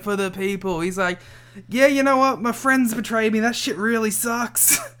doing it for the people. He's like, yeah, you know what? My friends betrayed me. That shit really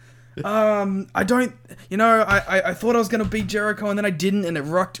sucks. I don't, I thought I was going to beat Jericho and then I didn't, and it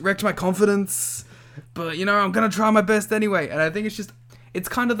wrecked my confidence, but I'm going to try my best anyway. And I think it's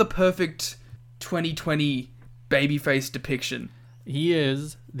kind of the perfect 2020 babyface depiction. He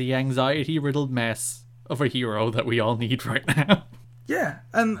is the anxiety-riddled mess of a hero that we all need right now. Yeah,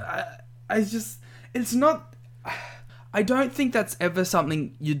 and it's not... I don't think that's ever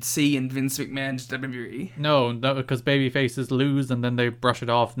something you'd see in Vince McMahon's WWE. No, because babyfaces lose and then they brush it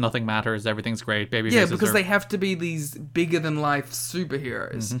off. Nothing matters. Everything's great. Babyfaces Yeah, because they have to be these bigger-than-life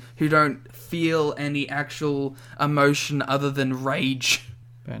superheroes who don't feel any actual emotion other than rage.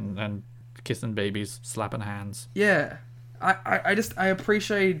 And kissing babies, slapping hands. Yeah. I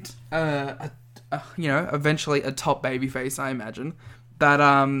appreciate, eventually a top babyface, I imagine, that,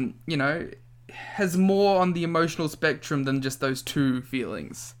 has more on the emotional spectrum than just those two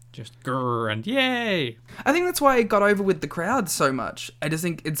feelings. Just grrr and yay! I think that's why it got over with the crowd so much. I just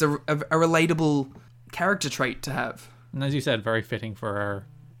think it's a relatable character trait to have. And as you said, very fitting for our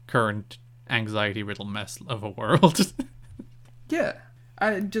current anxiety-riddled mess of a world. Yeah.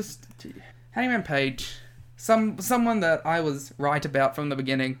 Hangman Page, someone that I was right about from the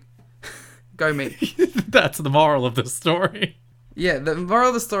beginning. Go me. That's the moral of the story. Yeah, the moral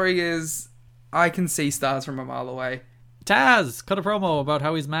of the story is I can see stars from a mile away. Taz cut a promo about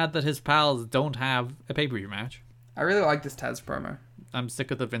how he's mad that his pals don't have a pay-per-view match. I really like this Taz promo. I'm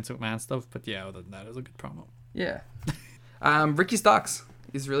sick of the Vince McMahon stuff, but yeah, other than that, it's a good promo. Yeah. Ricky Starks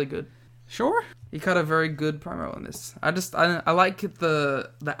is really good. Sure. He cut a very good promo on this. I like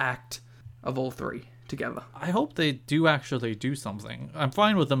the act of all three together. I hope they do actually do something. I'm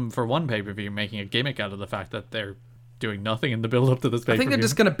fine with them for one pay-per-view making a gimmick out of the fact that they're doing nothing in the build-up to this pay-per-view. I think they're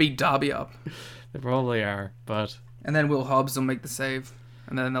just going to beat Darby up. They probably are, but... And then Will Hobbs will make the save.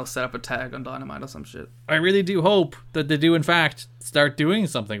 And then they'll set up a tag on Dynamite or some shit. I really do hope that they do, in fact, start doing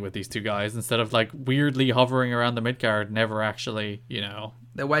something with these two guys instead of, weirdly hovering around the mid-card, never actually,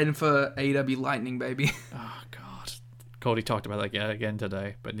 They're waiting for AEW Lightning, baby. Oh, God. Cody talked about that again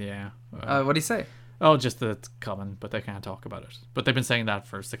today, but yeah. What'd he say? Oh, just that it's coming, but they can't talk about it. But they've been saying that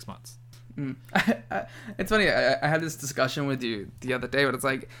for 6 months. It's funny, I had this discussion with you the other day, but it's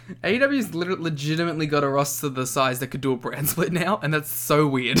like, AEW's legitimately got a roster the size that could do a brand split now, and that's so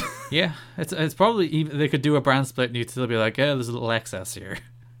weird. Yeah, it's probably, even they could do a brand split and you'd still be like, yeah, there's a little excess here.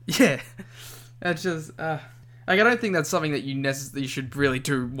 Yeah, that's just, I don't think that's something that you should really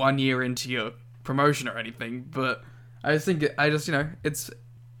do 1 year into your promotion or anything, but I just think, it's...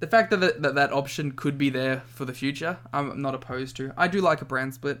 The fact that option could be there for the future, I'm not opposed to. I do like a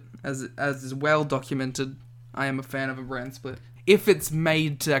brand split, as is well documented. I am a fan of a brand split. If it's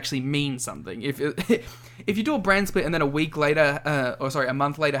made to actually mean something. If you do a brand split and then a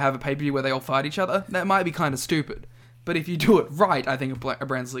month later have a pay-per-view where they all fight each other, that might be kind of stupid. But if you do it right, I think a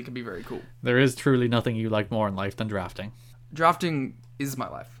brand split can be very cool. There is truly nothing you like more in life than drafting. Drafting is my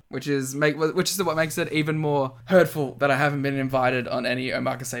life, which is what makes it even more hurtful that I haven't been invited on any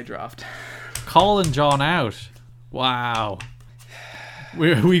Omakase draft. Calling John out. Wow.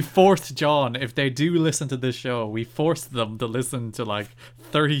 We forced John, if they do listen to this show, we forced them to listen to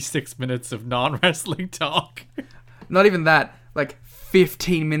 36 minutes of non-wrestling talk. Not even that,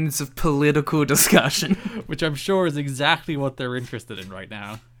 15 minutes of political discussion. Which I'm sure is exactly what they're interested in right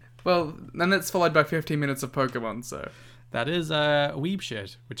now. Well, and that's followed by 15 minutes of Pokemon, so... That is weeb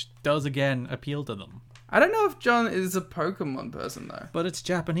shit, which does again appeal to them. I don't know if John is a Pokemon person, though. But it's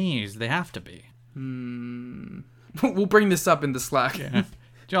Japanese. They have to be. We'll bring this up in the Slack. Yeah.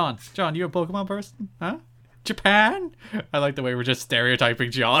 John, you a Pokemon person? Huh? Japan? I like the way we're just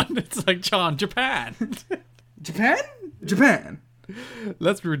stereotyping John. It's like, John, Japan. Japan.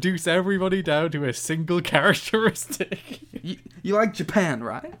 Let's reduce everybody down to a single characteristic. You like Japan,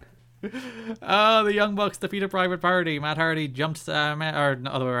 right? The Young Bucks defeated Private Party. Matt Hardy jumped, other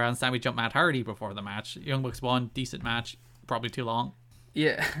way around, Sammy jumped Matt Hardy before the match. Young Bucks won, decent match, probably too long.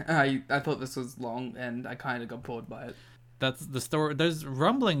 Yeah, I thought this was long, and I kind of got bored by it. That's the story. There's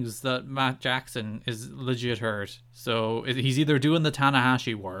rumblings that Matt Jackson is legit hurt, so he's either doing the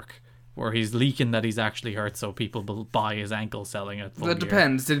Tanahashi work, where he's leaking that he's actually hurt, so people will buy his ankle selling it. That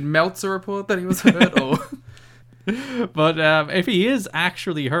depends. Did Meltzer report that he was hurt, or? But if he is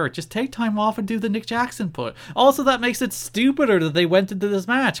actually hurt, just take time off and do the Nick Jackson put. Also, that makes it stupider that they went into this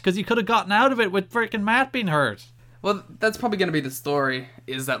match, because you could have gotten out of it with freaking Matt being hurt. Well, that's probably going to be the story,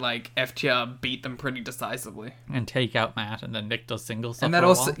 is that, FTR beat them pretty decisively. And take out Matt, and then Nick does singles stuff and that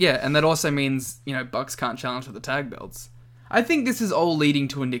also, yeah, and that also means, Bucks can't challenge for the tag belts. I think this is all leading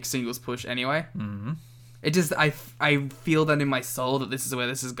to a Nick singles push anyway. Mm-hmm. It just, I feel that in my soul that this is where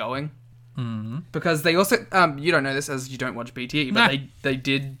this is going. Mm-hmm. Because they also, you don't know this as you don't watch BTE, but they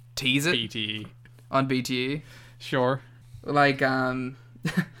did tease it. BTE. On BTE. Sure.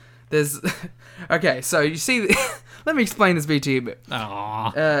 There's, okay, so you see, let me explain this BTE a bit.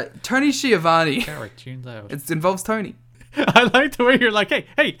 Aww. Tony Schiavone. Carrot tunes out. It involves Tony. I like the way you're like,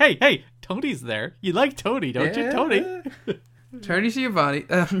 hey, Tony's there. You like Tony, don't you, Tony? Tony Schiavone.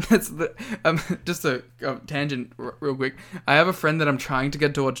 Just a tangent real quick. I have a friend that I'm trying to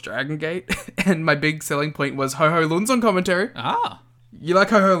get to watch Dragon Gate, and my big selling point was Ho Ho Lun's on commentary. Ah. You like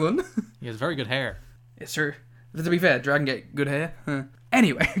Ho Ho Lun? He has very good hair. It's true. But to be fair, Dragon Gate, good hair. Huh.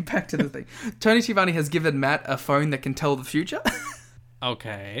 Anyway, back to the thing. Tony Schiavone has given Matt a phone that can tell the future.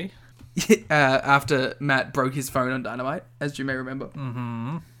 Okay. After Matt broke his phone on Dynamite, as you may remember.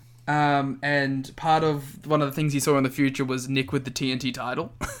 Mm-hmm. And part of one of the things he saw in the future was Nick with the TNT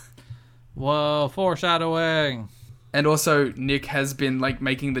title. Whoa, foreshadowing. And also, Nick has been like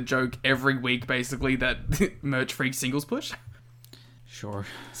making the joke every week, basically, that Merch Freak singles push. Sure.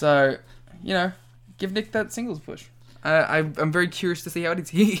 So, give Nick that singles push. I'm very curious to see how it is.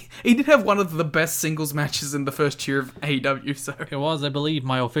 He did have one of the best singles matches in the first year of AEW, so... It was, I believe,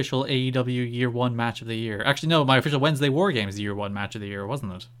 my official AEW Year 1 match of the year. Actually, no, my official Wednesday War Games Year 1 match of the year,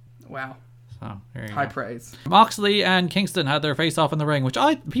 wasn't it? Wow. So, there you High go. praise. Moxley and Kingston had their face-off in the ring, which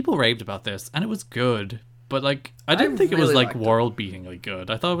people raved about this, and it was good. But, I didn't think really it was, world-beatingly good.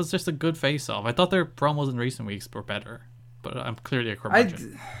 I thought it was just a good face-off. I thought their promos in recent weeks were better. But I'm clearly a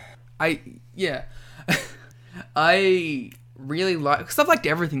curmudgeon. Yeah. I really like... Because I've liked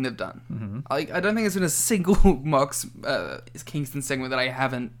everything they've done. Mm-hmm. I don't think there's been a single Mox Kingston segment that I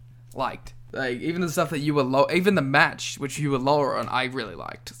haven't liked. Even the stuff that you were low... Even the match, which you were lower on, I really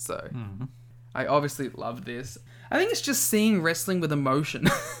liked. So, I obviously love this. I think it's just seeing wrestling with emotion.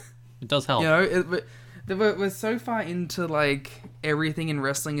 It does help. We're so far into, everything in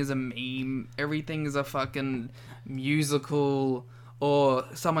wrestling is a meme. Everything is a fucking musical, or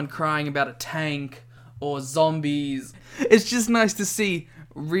someone crying about a tank, or zombies. It's just nice to see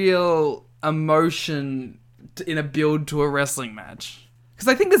real emotion in a build to a wrestling match. Because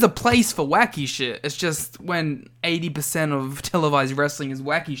I think there's a place for wacky shit. It's just when 80% of televised wrestling is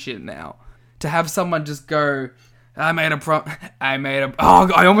wacky shit now. To have someone just go, I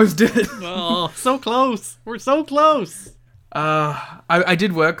almost did it. Oh, so close. We're so close. I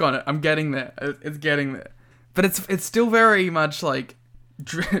did work on it. I'm getting there. It's getting there. But it's still very much like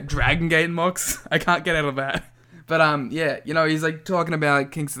Dragon Gate Mox. I can't get out of that. But he's talking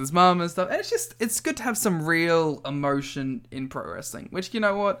about Kingston's mum and stuff. And it's good to have some real emotion in pro wrestling. Which, you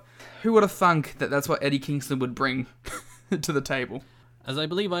know what? Who would have thunk that that's what Eddie Kingston would bring to the table? As I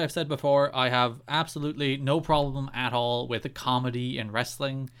believe I have said before, I have absolutely no problem at all with the comedy in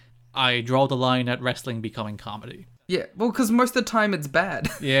wrestling. I draw the line at wrestling becoming comedy. Yeah, well, because most of the time it's bad.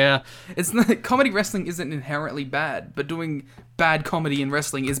 Yeah. It's not, comedy wrestling isn't inherently bad, but doing bad comedy in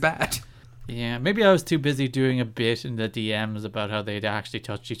wrestling is bad. Yeah, maybe I was too busy doing a bit in the DMs about how they'd actually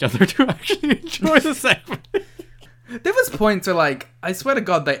touched each other to actually enjoy the segment. There was points where, I swear to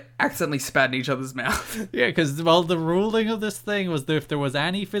God, they accidentally spat in each other's mouth. Yeah, because, the ruling of this thing was that if there was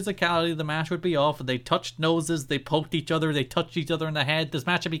any physicality, the match would be off. They touched noses, they poked each other, they touched each other in the head. This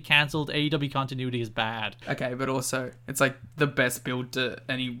match would be cancelled. AEW continuity is bad. Okay, but also, it's, the best build to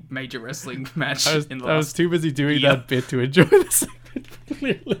any major wrestling match in the last... I was too busy doing that bit to enjoy the segment,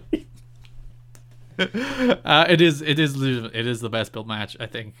 clearly. It is the best build match, I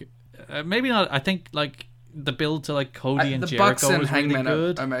think. Maybe not, I think, the build to Cody and the Jericho Bucks and was really Hangman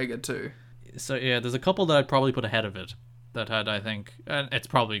good. Omega too. So yeah, there's a couple that I'd probably put ahead of it. That had, I think, and it's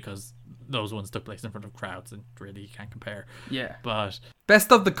probably because those ones took place in front of crowds and really you can't compare. Yeah, but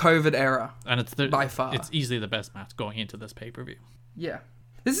best of the COVID era, and it's by far. It's easily the best match going into this pay-per-view. Yeah,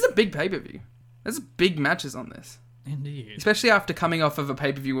 this is a big pay-per-view. There's big matches on this. Indeed, especially after coming off of a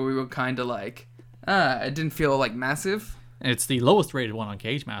pay-per-view where we were kind of it didn't feel massive. And it's the lowest rated one on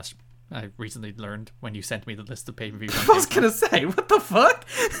Cage Match. I recently learned when you sent me the list of pay-per-views. I was going to say, what the fuck?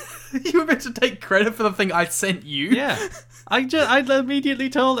 You were meant to take credit for the thing I sent you? Yeah. I immediately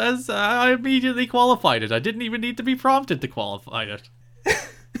told as I immediately qualified it. I didn't even need to be prompted to qualify it.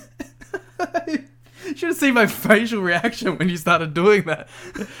 You should have seen my facial reaction when you started doing that.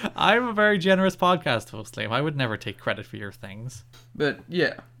 I'm a very generous podcast host, Liam. I would never take credit for your things. But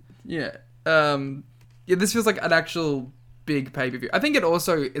yeah. This feels like an actual big pay-per-view. I think it's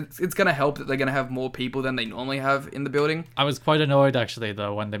going to help that they're going to have more people than they normally have in the building. I was quite annoyed, actually,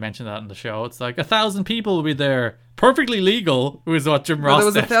 though, when they mentioned that in the show. It's 1,000 people will be there. Perfectly legal, was what Jim Ross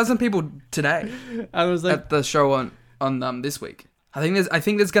said. There was 1,000 people today. I was at the show on this week. I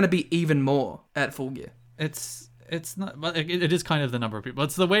think there's going to be even more at Full Gear. It's not, but it is kind of the number of people.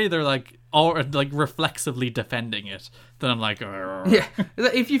 It's the way they're reflexively defending it. Then I'm like, argh. Yeah.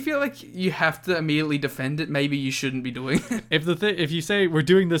 If you feel like you have to immediately defend it, maybe you shouldn't be doing it. If you say we're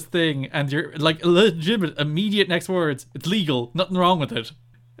doing this thing and you're legitimate immediate next words, it's legal, nothing wrong with it.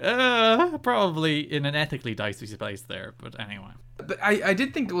 Probably in an ethically dicey place there, but anyway. But I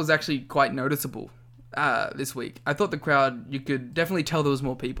did think it was actually quite noticeable this week. I thought the crowd, you could definitely tell there was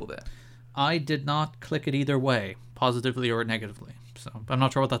more people there. I did not click it either way, positively or negatively. So I'm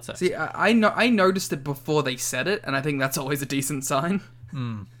not sure what that says. See, I noticed it before they said it, and I think that's always a decent sign.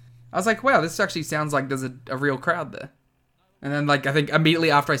 I was like, wow, this actually sounds like there's a real crowd there. And then, like, I think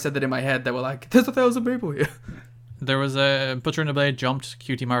immediately after I said that in my head, they were like, there's 1,000 people here. There was a Butcher and the Blade jumped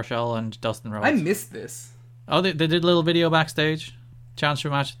QT Marshall and Dustin Rhodes. I missed this. Oh, they did a little video backstage. Challenge for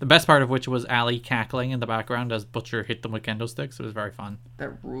a match. The best part of which was Ali cackling in the background as Butcher hit them with kendo sticks. It was very fun.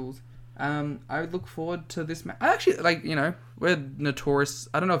 That rules. I would look forward to this match. I actually, like, you know, we're notorious.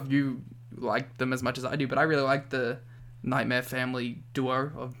 I don't know if you like them as much as I do, but I really like the Nightmare Family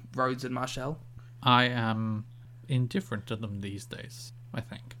duo of Rhodes and Marshall. I am indifferent to them these days, I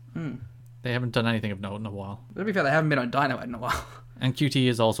think. They haven't done anything of note in a while. To be fair, they haven't been on Dynamite in a while. And QT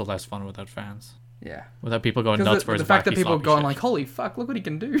is also less fun without fans. Yeah. Without people going nuts for his wacky, the fact that people are going shit. like, holy fuck, look what he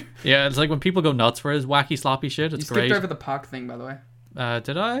can do. Yeah, it's like when people go nuts for his wacky, sloppy shit, it's great. You skipped over the Park thing, by the way.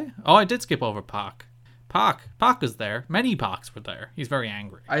 Did I? Oh, I did skip over Pac. Pac is there. Many Pacs were there. He's very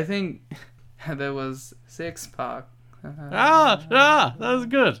angry. I think there was 6 Park. That was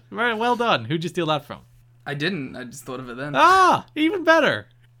good. Very well done. Who'd you steal that from? I didn't. I just thought of it then. Even better.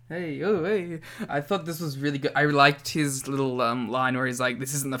 Hey. I thought this was really good. I liked his little line where he's like,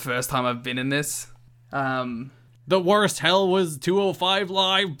 this isn't the first time I've been in this. The worst hell was 205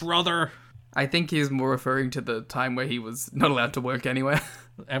 Live, brother. I think he was more referring to the time where he was not allowed to work anywhere.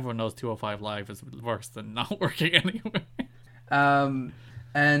 Everyone knows 205 Live is worse than not working anywhere. I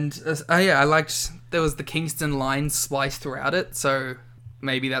liked there was the Kingston line spliced throughout it, so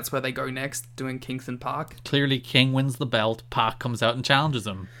maybe that's where they go next, doing Kingston Park. Clearly King wins the belt, Pac comes out and challenges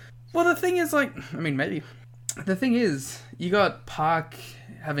him. Well, the thing is, like, I mean, maybe. The thing is, you got Park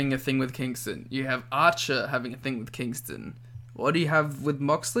having a thing with Kingston. You have Archer having a thing with Kingston. What do you have with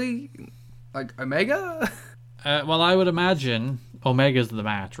Moxley? Like, Omega? Well, I would imagine Omega's the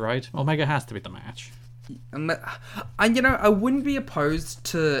match, right? Omega has to be the match. And, you know, I wouldn't be opposed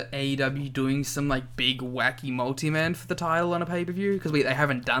to AEW doing some, like, big, wacky multi-man for the title on a pay-per-view, because they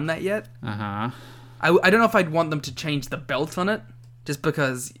haven't done that yet. Uh-huh. I don't know if I'd want them to change the belt on it, just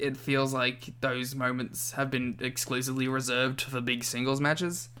because it feels like those moments have been exclusively reserved for big singles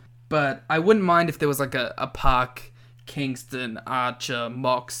matches. But I wouldn't mind if there was, like, a Park, Kingston, Archer,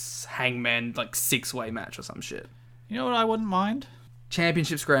 Mox, Hangman, like, 6-way match or some shit. You know what I wouldn't mind?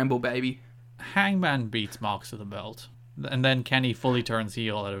 Championship scramble, baby. Hangman beats Mox to the belt. And then Kenny fully turns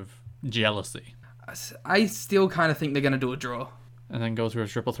heel out of jealousy. I still kind of think they're going to do a draw. And then go through a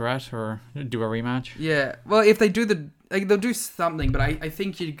triple threat or do a rematch? Yeah. Well, if they do they'll do something, but I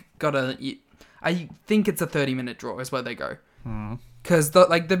think I think it's a 30-minute draw is where they go. Because,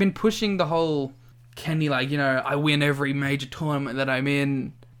 they've been pushing the whole Kenny, like, you know, I win every major tournament that I'm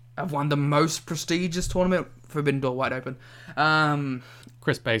in. I've won the most prestigious tournament, Forbidden Door wide open.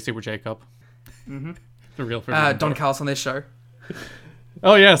 Chris Bay, Super Jacob. Mm-hmm. The real Forbidden Don Door. Callis on this show.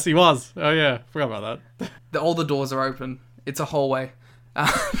 Oh, yes, he was. Oh, yeah. Forgot about that. All the doors are open. It's a hallway.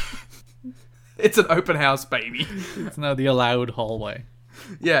 It's an open house, baby. It's now the allowed hallway.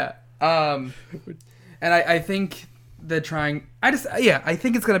 Yeah. And I think they're trying... I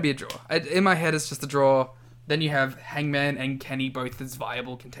think it's going to be a draw. In my head, it's just a draw. Then you have Hangman and Kenny both as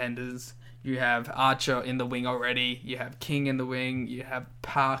viable contenders. You have Archer in the wing already. You have King in the wing. You have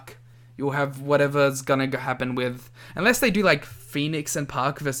Park. You'll have whatever's going to happen with... Unless they do, like, Phoenix and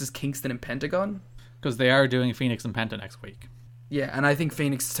Park versus Kingston and Pentagon. Because they are doing Phoenix and Penta next week. Yeah, and I think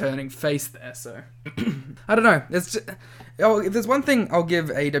Phoenix is turning face there, so... I don't know. If there's one thing I'll give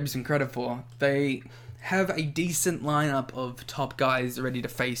AEW some credit for, they have a decent lineup of top guys ready to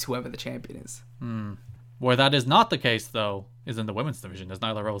face whoever the champion is. Where that is not the case, though, is in the women's division, as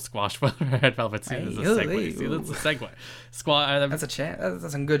Nyla Rose squashed Red Velvet. See, that's a segue. See, that's a segue. That's a chance.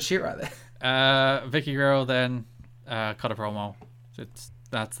 That's some good shit right there. Vicky Guerrero then cut a promo.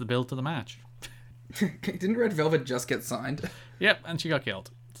 That's the build to the match. Didn't Red Velvet just get signed? Yep, and she got killed.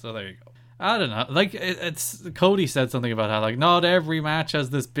 So there you go. I don't know. Like, it's Cody said something about how, like, not every match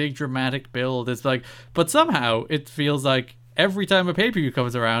has this big dramatic build. It's like, but somehow it feels like every time a pay-per-view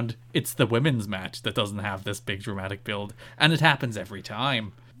comes around, it's the women's match that doesn't have this big dramatic build, and it happens every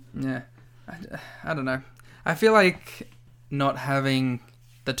time. Yeah, I don't know. I feel like not having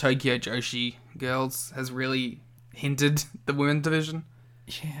the Tokyo Joshi girls has really hindered the women's division.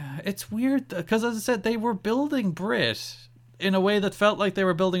 Yeah, it's weird because, as I said, they were building Britt in a way that felt like they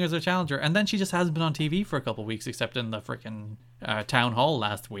were building her as a challenger, and then she just hasn't been on TV for a couple of weeks, except in the freaking town hall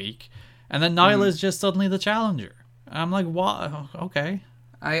last week, and then Nyla's just suddenly the challenger. I'm like, what? Okay.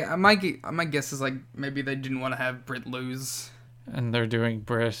 My guess is like maybe they didn't want to have Britt lose. And they're doing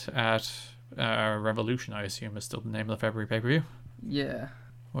Britt at Revolution, I assume, is still the name of the February pay-per-view. Yeah.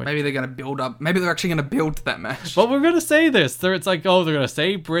 What? Maybe they're going to build up. Maybe they're actually going to build to that match. But we're going to say this. It's like, they're going to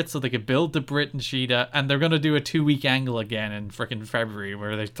save Britt so they can build to Britt and Sheeta, and they're going to do a 2-week angle again in freaking February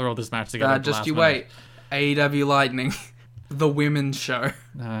where they throw this match together. Just you wait. AEW Lightning, the women's show.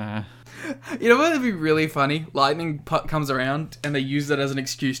 You know what would be really funny? Lightning comes around and they use it as an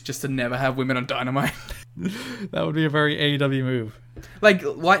excuse just to never have women on Dynamite. That would be a very AEW move. Like,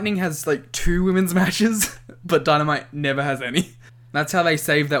 Lightning has, like, 2 women's matches, but Dynamite never has any. That's how they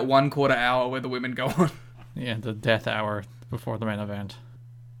save that 1/4 hour where the women go on. Yeah, the death hour before the main event.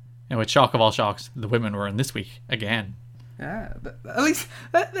 And with shock of all shocks, the women were in this week again. Yeah, at least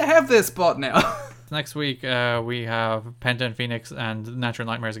they have their spot now. Next week, we have Penta and Phoenix and Natural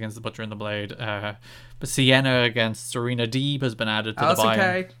Nightmares against the Butcher and the Blade. But Sienna against Serena Deeb has been added to the buy-in.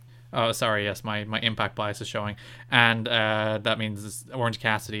 Okay. Oh, sorry, yes, my impact bias is showing. And that means Orange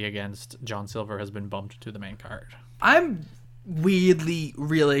Cassidy against John Silver has been bumped to the main card. I'm weirdly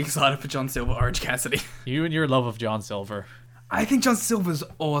really excited for John Silver, Orange Cassidy. You and your love of John Silver. I think John Silver's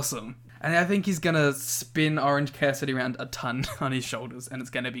awesome. And I think he's going to spin Orange Cassidy around a ton on his shoulders, and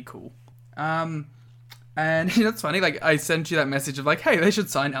it's going to be cool. And you know, it's funny, like, I sent you that message of like, hey, they should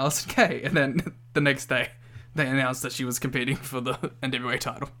sign Allysin Kay. And then the next day, they announced that she was competing for the NWA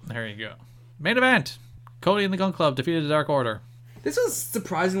title. There you go. Main event. Cody and the Gun Club defeated the Dark Order. This was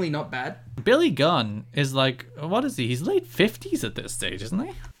surprisingly not bad. Billy Gunn is like, what is he? He's late 50s at this stage, isn't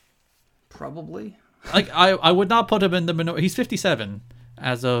he? Probably. Like, I would not put him in the... He's 57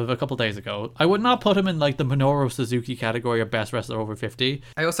 as of a couple days ago. I would not put him in, like, the Minoru Suzuki category of best wrestler over 50.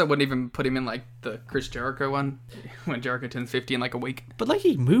 I also wouldn't even put him in, like, the Chris Jericho one, when Jericho turns 50 in, like, a week. But, like,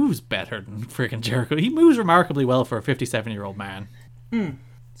 he moves better than freaking Jericho. He moves remarkably well for a 57-year-old man.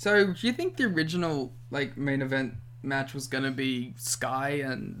 So, do you think the original, like, main event match was gonna be Sky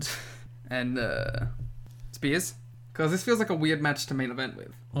and Spears? Because this feels like a weird match to main event with.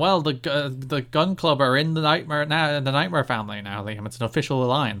 Well, the Gun Club are in the Nightmare now, the Nightmare family now, Liam. It's an official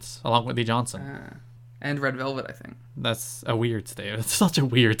alliance, along with Lee Johnson. And Red Velvet, I think. That's a weird stable. It's such a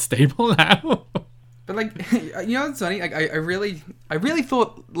weird stable now. But, like, you know what's funny? Like, I really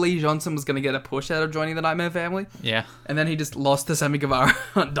thought Lee Johnson was gonna get a push out of joining the Nightmare family. Yeah. And then he just lost to Sammy Guevara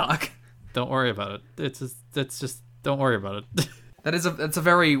on Dark. Don't worry about it. It's just don't worry about it. It's a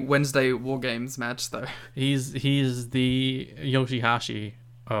very Wednesday War Games match, though. He's the Yoshihashi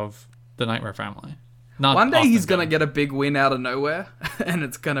of the Nightmare family. Not One day Austin he's gonna Gunn. get a big win out of nowhere, and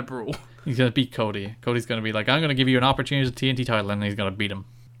it's gonna brawl. He's gonna beat Cody. Cody's gonna be like, I'm gonna give you an opportunity to TNT title, and he's gonna beat him.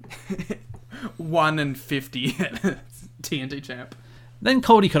 1-50 TNT champ. Then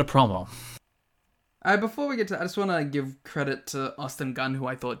Cody cut a promo. Before we get to that, I just want to give credit to Austin Gunn, who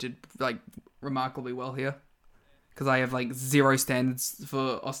I thought did, like, remarkably well here. Because I have, like, 0 standards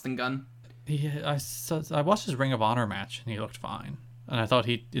for Austin Gunn. Yeah, I watched his Ring of Honor match, and he looked fine. And I thought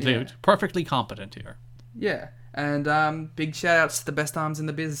he looked perfectly competent here. Yeah, and big shout-outs to the best arms in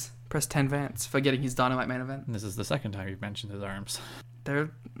the biz, Press 10 Vance, for getting his Dynamite main event. And this is the second time you've mentioned his arms.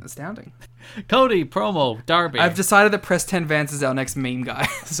 They're astounding. Cody, promo, Darby. I've decided that Press 10 Vance is our next meme guy,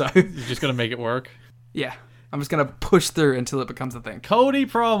 so... You're just going to make it work? Yeah. I'm just going to push through until it becomes a thing. Cody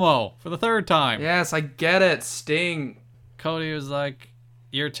promo for the 3rd time. Yes, I get it. Sting. Cody was like,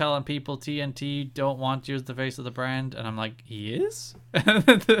 you're telling people TNT don't want you as the face of the brand. And I'm like, he is?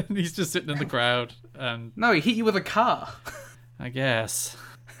 And he's just sitting in the crowd. And no, he hit you with a car. I guess.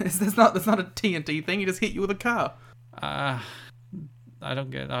 That's not a TNT thing. He just hit you with a car. I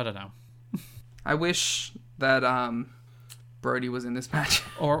don't know. I wish that Brody was in this match.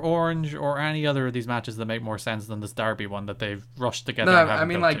 Or Orange, or any other of these matches that make more sense than this Darby one that they've rushed together. No, and I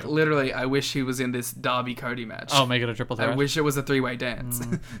mean, like, to. literally, I wish he was in this Darby-Cody match. Oh, make it a triple threat? I wish it was a 3-way dance.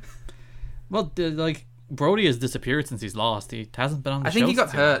 Well, like, Brody has disappeared since he's lost. He hasn't been on the show. I think he got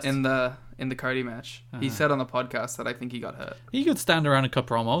since hurt in the Cody match. Uh-huh. He said on the podcast that I think he got hurt. He could stand around and cut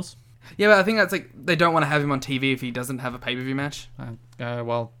promos. Yeah, but I think that's like, they don't want to have him on TV if he doesn't have a pay-per-view match.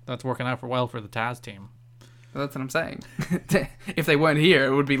 Well, that's working out well for the Taz team. Well, that's what I'm saying. If they weren't here,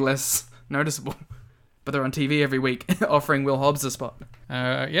 it would be less noticeable. But they're on TV every week, offering Will Hobbs a spot.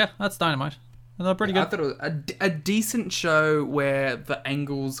 Yeah, that's Dynamite. And they're pretty good. I thought it was a decent show where the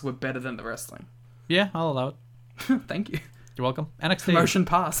angles were better than the wrestling. Yeah, I'll allow it. Thank you. You're welcome. NXT. Promotion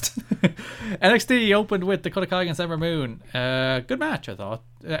passed. NXT opened with Dakota Kai against Ember Moon. Good match, I thought.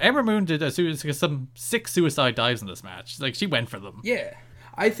 Ember Moon did some 6 suicide dives in this match. Like, she went for them. Yeah.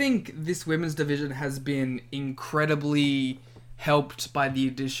 I think this women's division has been incredibly helped by the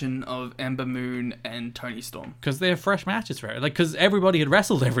addition of Ember Moon and Toni Storm. Because they have fresh matches for it. Like, because everybody had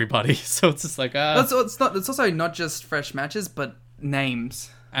wrestled everybody. So it's just like... It's also not just fresh matches, but names.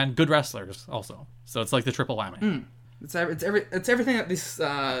 And good wrestlers, also. So it's like the triple whammy. It's everything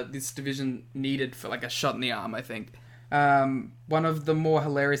that this division needed for like a shot in the arm, I think. One of the more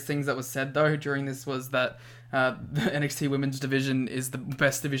hilarious things that was said, though, during this was that the NXT women's division is the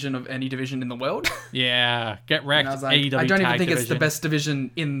best division of any division in the world. Yeah, get wrecked. I was like, AEW I don't even think division. it's the best division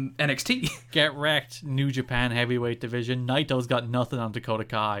in NXT. Get wrecked. New Japan heavyweight division. Naito's got nothing on Dakota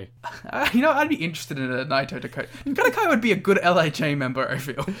Kai. I'd be interested in a Naito Dakota. Dakota Kai would be a good LIJ member, I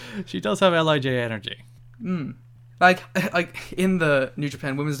feel. She does have LIJ energy. Like in the New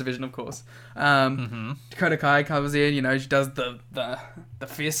Japan women's division, of course. Dakota Kai comes in, she does the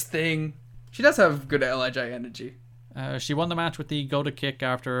fist thing. She does have good LIJ energy. She won the match with the go-to kick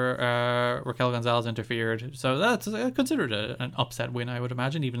after Raquel Gonzalez interfered. So that's considered an upset win, I would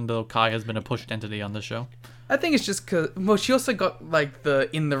imagine, even though Kai has been a pushed entity on the show. I think it's just because... Well, she also got, like, the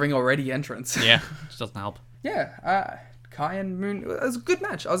in-the-ring already entrance. Yeah, which doesn't help. Yeah, Kai and Moon... It was a good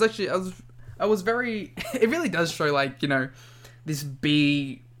match. I was very... It really does show, like, this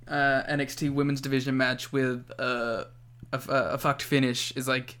B NXT women's division match with a fucked finish is,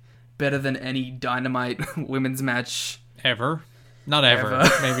 like... better than any Dynamite women's match ever. Not ever.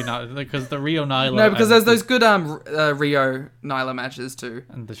 Maybe not, because the Rio Nyla. No, because there's those good Rio Nyla matches too.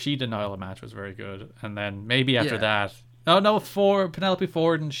 And the Shida Nyla match was very good. And then maybe after that, for Penelope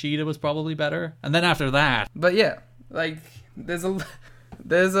Ford and Shida was probably better. And then after that, but yeah, like the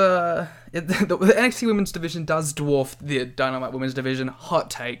NXT women's division does dwarf the Dynamite women's division.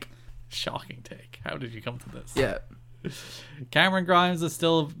 Hot take. Shocking take. How did you come to this? Yeah. Cameron Grimes is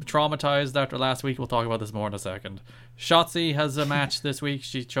still traumatized after last week. We'll talk about this more in a second. Shotzi has a match this week.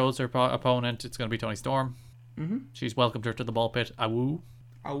 She chose her opponent. It's going to be Toni Storm. She's welcomed her to the ball pit. Awoo.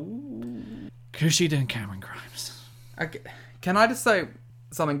 Kushida and Cameron Grimes. Okay. Can I just say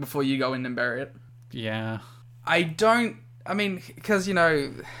something before you go in and bury it? Yeah. Because,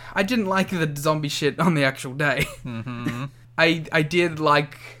 I didn't like the zombie shit on the actual day. I did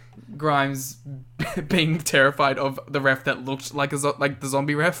like Grimes being terrified of the ref that looked like the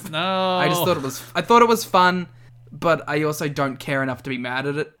zombie ref. No. I thought it was fun, but I also don't care enough to be mad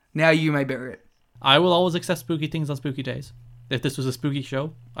at it. Now you may bury it. I will always accept spooky things on spooky days. If this was a spooky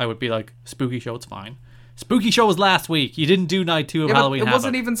show, I would be like, spooky show, it's fine. Spooky show was last week. You didn't do night 2 of Halloween Havoc. It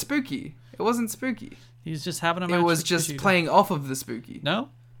wasn't even spooky. It wasn't spooky. He's just having a match. It was just playing off of the spooky. No,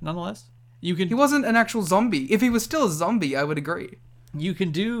 nonetheless. He wasn't an actual zombie. If he was still a zombie, I would agree. You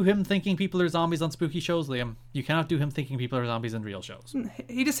can do him thinking people are zombies on spooky shows, Liam. You cannot do him thinking people are zombies in real shows.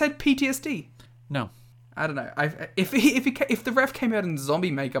 He just had PTSD. No. I don't know. If the ref came out in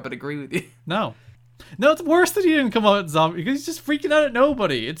zombie makeup, I'd agree with you. No, it's worse that he didn't come out in zombie because he's just freaking out at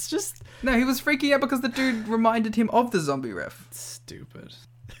nobody. It's just... No, he was freaking out because the dude reminded him of the zombie ref. Stupid.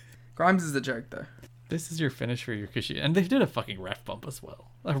 Grimes is a joke, though. This is your finish for your Kushi. And they did a fucking ref bump as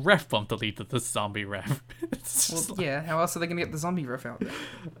well. A ref bump deleted the zombie ref. Yeah, how else are they going to get the zombie ref out there?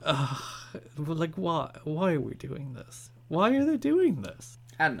 Why are we doing this? Why are they doing this?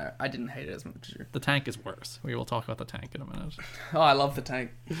 I don't know. I didn't hate it as much as you. The tank is worse. We will talk about the tank in a minute. Oh, I love the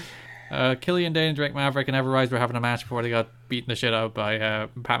tank. Killian Dane, Drake Maverick, and Everrise were having a match before they got beaten the shit out by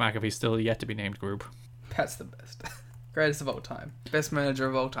Pat McAfee's still yet to be named group. Pat's the best. Greatest of all time. Best manager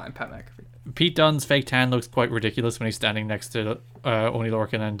of all time, Pat McAfee. Pete Dunne's fake tan looks quite ridiculous when he's standing next to Oney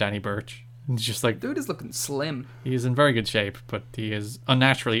Lorcan and Danny Burch. It's just like... Dude is looking slim. He is in very good shape, but he is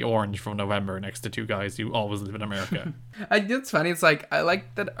unnaturally orange from November next to two guys who always live in America. It's funny. It's like, I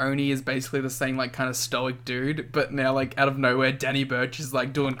like that Oney is basically the same, like, kind of stoic dude, but now, like, out of nowhere, Danny Burch is,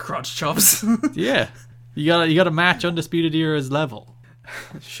 like, doing crotch chops. Yeah. You gotta match Undisputed Era's level.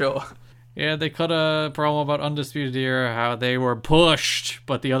 Sure. Yeah, they cut a promo about Undisputed Era, how they were pushed,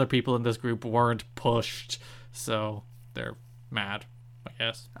 but the other people in this group weren't pushed, so they're mad, I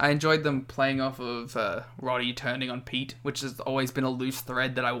guess. I enjoyed them playing off of Roddy turning on Pete, which has always been a loose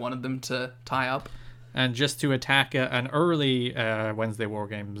thread that I wanted them to tie up. And just to attack an early Wednesday War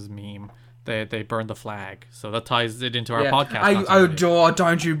Games meme, they burned the flag, so that ties it into our podcast.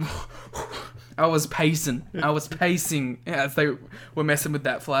 Don't you... I was pacing as they were messing with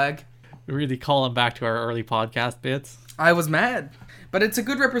that flag. Really calling back to our early podcast bits. I was mad. But it's a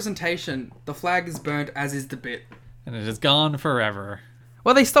good representation. The flag is burnt, as is the bit. And it is gone forever.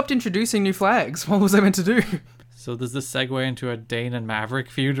 Well, they stopped introducing new flags. What was I meant to do? So does this segue into a Dane and Maverick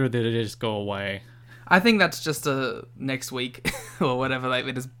feud, or did it just go away? I think that's just next week, or whatever.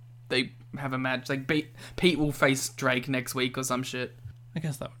 They have a match. Like, Pete will face Drake next week or some shit. I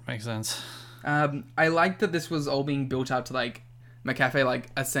guess that would make sense. I like that this was all being built up to, like, McAfee, like,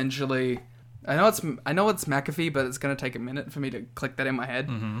 essentially... I know it's McAfee, but it's going to take a minute for me to click that in my head.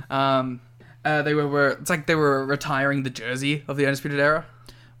 It's like they were retiring the jersey of the Undisputed Era.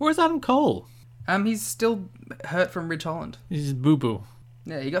 Where's Adam Cole? He's still hurt from Ridge Holland. He's boo-boo.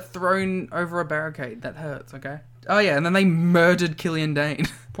 Yeah, he got thrown over a barricade. That hurts, okay? Oh yeah, and then they murdered Killian Dane.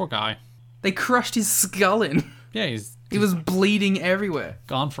 Poor guy. They crushed his skull in. Yeah, he was bleeding everywhere.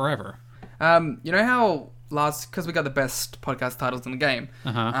 Gone forever. You know how because we got the best podcast titles in the game,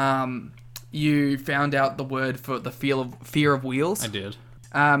 you found out the word for the fear of wheels? I did.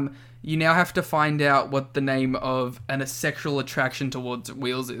 You now have to find out what the name of a sexual attraction towards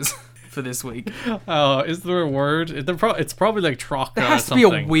wheels is for this week. Oh, is there a word? It's probably like troca. There has to be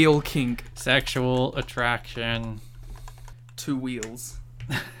a wheel kink. Sexual attraction to wheels.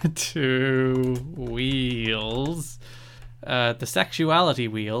 to wheels. The sexuality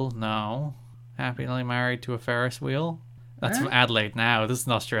wheel. No. Happily married to a Ferris wheel. That's from Adelaide now. This is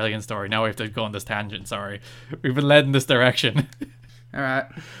an Australian story. Now we have to go on this tangent, sorry. We've been led in this direction. Alright.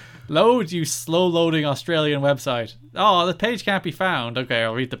 Load, you slow-loading Australian website. Oh, the page can't be found. Okay,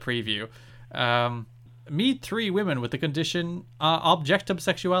 I'll read the preview. Meet 3 women with the condition objective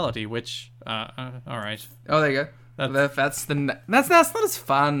sexuality, which... alright. Oh, there you go. That's not as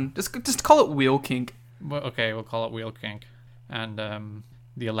fun. Just call it wheel kink. Well, okay, we'll call it wheel kink. And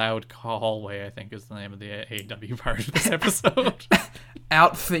the allowed hallway, I think, is the name of the AEW part of this episode.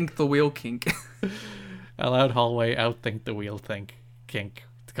 Outthink the wheel kink. Allowed hallway, outthink the wheel kink.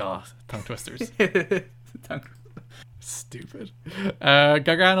 God, tongue twisters. Stupid.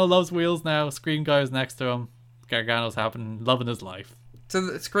 Gargano loves wheels now. Scream Guy is next to him. Gargano's loving his life. So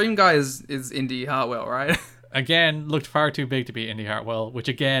the Scream Guy is Indy Hartwell, right? Again, looked far too big to be Indy Hartwell, which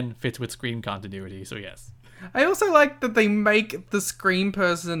again fits with Scream continuity, so yes. I also like that they make the Scream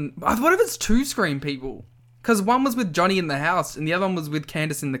person... What if it's 2 Scream people? Because one was with Johnny in the house and the other one was with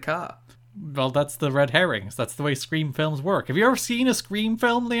Candace in the car. Well, that's the red herrings. That's the way Scream films work. Have you ever seen a Scream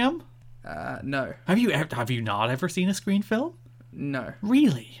film, Liam? No. Have you not ever seen a Scream film? No.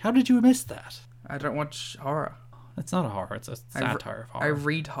 Really? How did you miss that? I don't watch horror. It's not a horror. It's a satire of horror. I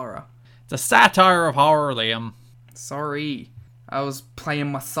read horror. It's a satire of horror, Liam. Sorry. I was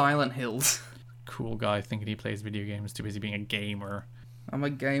playing my Silent Hills. Cool guy thinking he plays video games, too busy being a gamer. I'm a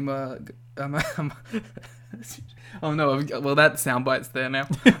gamer. Oh no, well that soundbite's there now.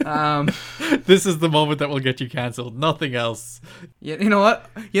 This is the moment that will get you cancelled, nothing else. Yeah, you know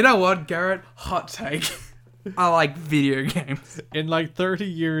what, Garrett? Hot take. I like video games. In like 30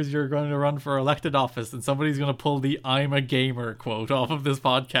 years, you're going to run for elected office and somebody's going to pull the "I'm a gamer" quote off of this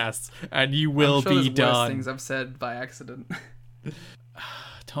podcast and you will be done. Worse things I've said by accident.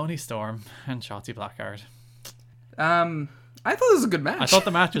 Tony Storm and Shotzi Blackheart. I thought it was a good match. I thought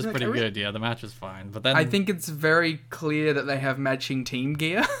the match was pretty good. Yeah, the match was fine. But then I think it's very clear that they have matching team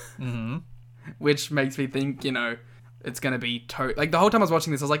gear, which makes me think, it's going to be... Like, the whole time I was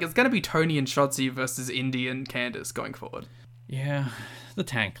watching this, I was like, it's going to be Tony and Shotzi versus Indy and Candace going forward. Yeah, the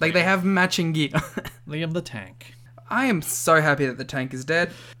tank. Like, they have matching gear. Liam the tank. I am so happy that the tank is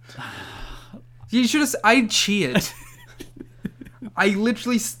dead. You should have... I cheered. I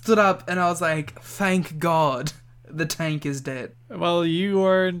literally stood up and I was like, thank God. The tank is dead. Well, you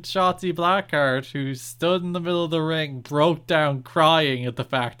weren't Shotzi Blackheart, who stood in the middle of the ring, broke down crying at the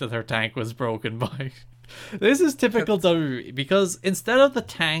fact that her tank was broken by... This is typical WWE, because instead of the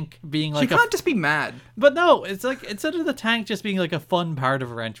tank being like... She can't just be mad. But no, it's like, instead of the tank just being like a fun part of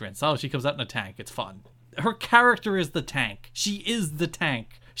her entrance, she comes out in a tank, it's fun. Her character is the tank. She is the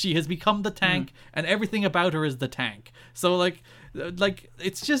tank. She has become the tank, and everything about her is the tank. So, like,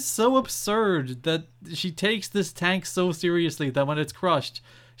 it's just so absurd that she takes this tank so seriously that when it's crushed,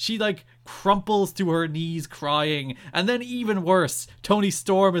 she, like, crumples to her knees crying. And then even worse, Tony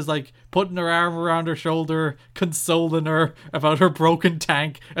Storm is, like, putting her arm around her shoulder, consoling her about her broken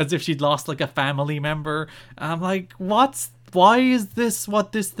tank as if she'd lost, like, a family member. And I'm like, why is this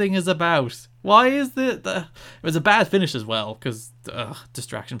what this thing is about? Why is it? It was a bad finish as well, because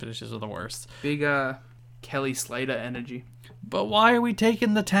distraction finishes are the worst. Big Kelly Slater energy. But why are we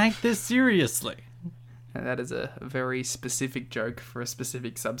taking the tank this seriously? And that is a very specific joke for a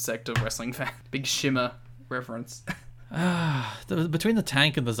specific subsect of wrestling fan. Big Shimmer reference. Between the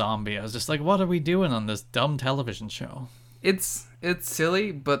tank and the zombie, I was just like, what are we doing on this dumb television show? It's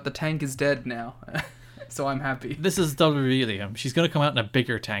silly, but the tank is dead now. So I'm happy. This is WWE, Liam. She's going to come out in a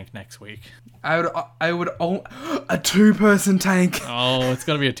bigger tank next week. I would own a 2-person tank. Oh, it's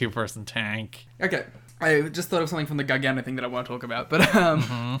going to be a 2-person tank. Okay. I just thought of something from the Gargano thing that I want to talk about, but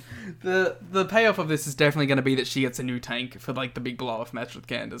the payoff of this is definitely going to be that she gets a new tank for like the big blow-off match with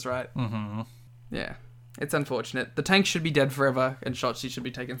Candace, right? Mm-hmm. Yeah. It's unfortunate. The Tank should be dead forever, and Shotzi should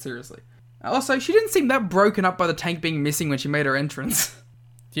be taken seriously. Also, she didn't seem that broken up by the Tank being missing when she made her entrance.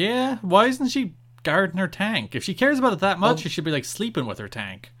 Yeah, why isn't she guarding her tank? If she cares about it that much, she should be, like, sleeping with her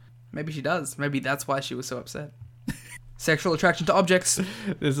tank. Maybe she does. Maybe that's why she was so upset. Sexual attraction to objects.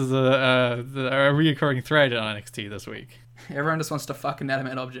 This is a reoccurring thread on NXT this week. Everyone just wants to fuck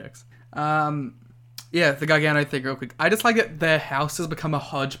inanimate objects. Yeah, the Gargano thing real quick. I just like that their house has become a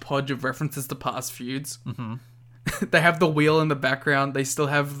hodgepodge of references to past feuds. Mm-hmm. They have the wheel in the background. They still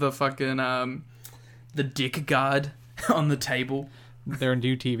have the fucking, the dick guard on the table. They're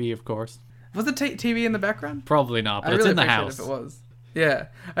new TV, of course. Was the TV in the background? Probably not, but it's in the house. If it was. Yeah.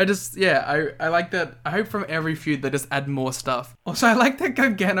 I like that. I hope from every feud they just add more stuff. Also, I like that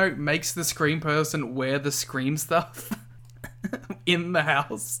Gargano makes the Scream person wear the Scream stuff in the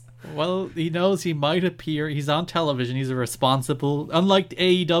house. Well, he knows he might appear. He's on television. He's a responsible... Unlike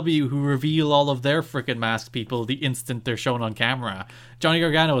AEW, who reveal all of their freaking masked people the instant they're shown on camera. Johnny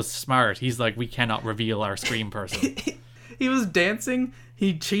Gargano is smart. He's like, we cannot reveal our Scream person. He was dancing,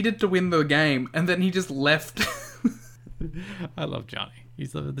 he cheated to win the game, and then he just left. I love Johnny.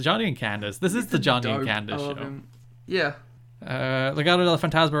 He's the Johnny and Candace. This is the Johnny and Candace show. Him. Yeah. Legado del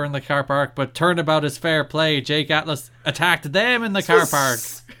Fantasma were in the car park, but turnabout is fair play. Jake Atlas attacked them in the car park.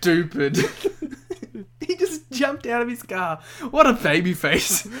 Stupid. He just jumped out of his car. What a baby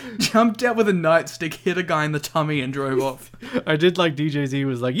face. Jumped out with a nightstick, hit a guy in the tummy and drove off. I did like DJZ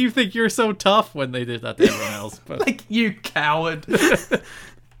was like, you think you're so tough, when they did that to everyone else. But... like, you coward.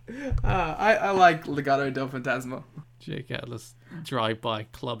 I like Legado del Fantasma. Jake Atlas drive-by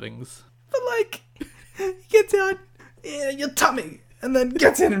clubbings. But like, he gets out, your tummy, and then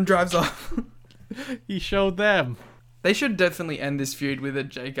gets in and drives off. He showed them. They should definitely end this feud with a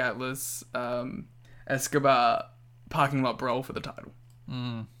Jake Atlas, Escobar parking lot brawl for the title.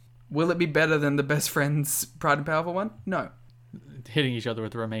 Will it be better than the Best Friends Pride and Powerful one? No. Hitting each other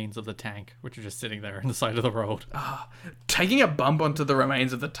with the remains of the tank, which are just sitting there on the side of the road. Taking a bump onto the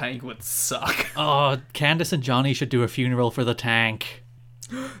remains of the tank would suck. Oh, Candace and Johnny should do a funeral for the tank.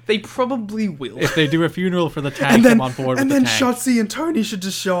 They probably will. If they do a funeral for the tank, I'm on board with the tank. And then Shotzi and Tony should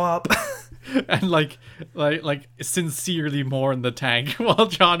just show up. And like sincerely mourn the tank while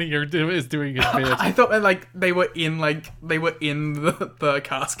Johnny is doing his bit. I thought like they were in the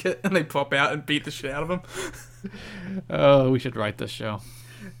casket and they pop out and beat the shit out of them. Oh, we should write this show.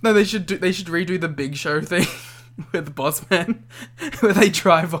 No, they should redo the Big Show thing with Boss Man, where they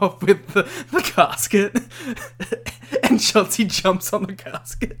drive off with the casket and Shotzi jumps on the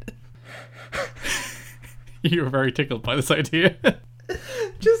casket. You were very tickled by this idea.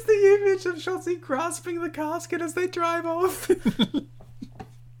 Just the image of Shotzi grasping the casket as they drive off.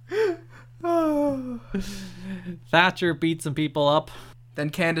 Oh. Thatcher beat some people up. Then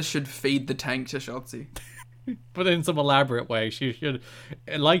Candace should feed the tank to Shotzi. But in some elaborate way. She should,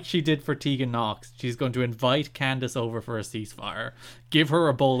 like she did for Tegan Knox, she's going to invite Candace over for a ceasefire, give her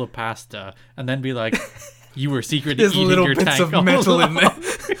a bowl of pasta, and then be like, you were secretly eating your tank. There's little bits of metal in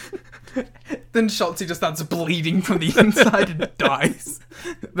there. Then Shotzi just starts bleeding from the inside and dies.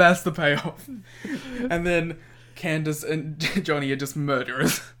 That's the payoff. And then Candace and Johnny are just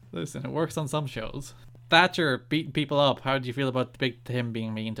murderers. Listen, it works on some shows. Thatcher beating people up. How do you feel about Big Tim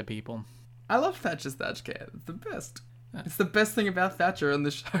being mean to people? I love Thatcher's Thatch Cat. It's the best. It's the best thing about Thatcher on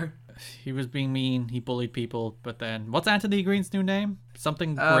the show. He was being mean. He bullied people. But then, what's Anthony Green's new name?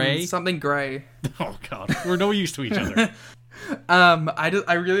 Something Gray? Something Gray. Oh, God. We're no use to each other.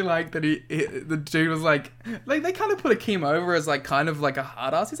 I really like that the dude was like they kind of put Akeem over as like kind of like a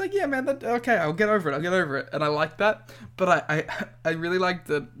hard ass. He's like, yeah man, okay, I'll get over it, and I like that. But I really like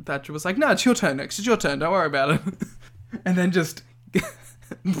that Thatcher was like, no, it's your turn next, it's your turn, don't worry about it. And then just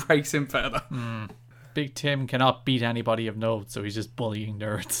breaks him further. Big Tim cannot beat anybody of note, so he's just bullying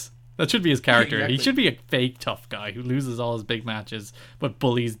nerds. That should be his character. Exactly. He should be a fake tough guy who loses all his big matches but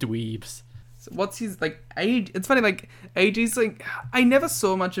bullies dweebs. What's his, like, age? It's funny, like, AG's, like, I never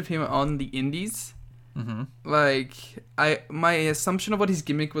saw much of him on the indies. Mm-hmm. Like, my assumption of what his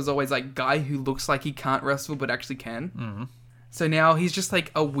gimmick was always, like, guy who looks like he can't wrestle but actually can. Mm-hmm. So now he's just,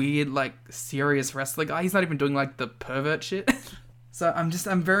 like, a weird, like, serious wrestler guy. He's not even doing, like, the pervert shit. So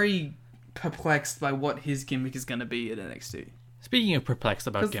I'm very perplexed by what his gimmick is going to be at NXT. Speaking of perplexed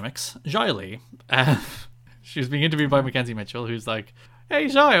about gimmicks, Xia she was being interviewed by Mackenzie Mitchell, who's like, hey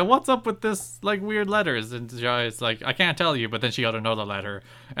Xia, what's up with this like weird letters? And Xia's like, I can't tell you. But then she got another letter,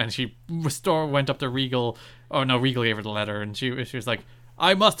 and she went up to Regal. Oh no, Regal gave her the letter, and she was like,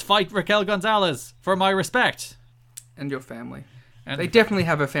 I must fight Raquel Gonzalez for my respect and your family. And they definitely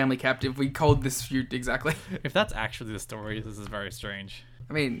have a family captive. We called this feud exactly. If that's actually the story, this is very strange.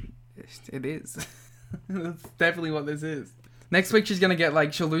 I mean, it is. That's definitely what this is. Next week she's gonna get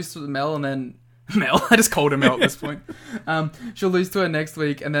like she'll lose to Mel and then Mel. I just called her Mel at this point. She'll lose to her next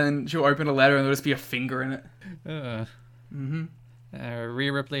week and then she'll open a letter and there'll just be a finger in it.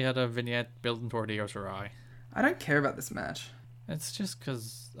 Rhea Ripley had a vignette building toward Io Shirai. I don't care about this match. It's just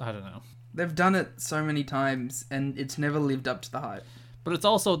because I don't know. They've done it so many times and it's never lived up to the hype. But it's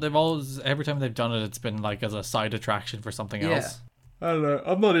also every time they've done it, it's been like as a side attraction for something else. I don't know.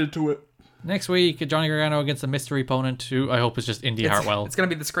 I'm not into it. Next week, Johnny Gargano against a mystery opponent who I hope is just Indy Hartwell. It's going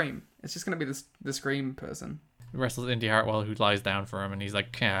to be the Scream. It's just going to be the Scream person. Wrestles Indy Hartwell, who lies down for him, and he's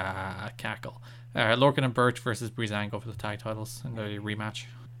like, cackle. Lorcan and Birch versus Breezango for the tag titles in the rematch.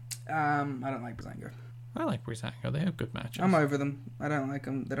 I don't like Breezango. I like Breezango. They have good matches. I'm over them. I don't like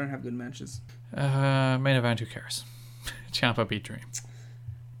them. They don't have good matches. Main event, who cares? Ciampa beat Dream.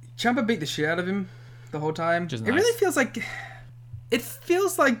 Ciampa beat the shit out of him the whole time. Just it nice. really feels like... It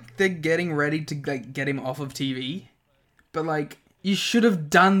feels like they're getting ready to like get him off of TV. But like, you should have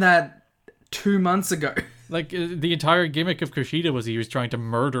done that 2 months ago. Like, the entire gimmick of Kushida was he was trying to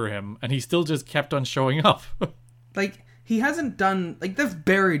murder him, and he still just kept on showing up. Like, he hasn't done... Like, they've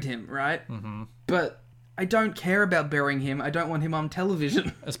buried him, right? Mm-hmm. But I don't care about burying him. I don't want him on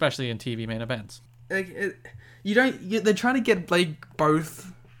television. Especially in TV main events. Like, they're trying to get, like,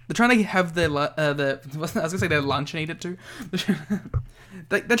 both... They're trying to have their I was going to say their lunch and eat it too.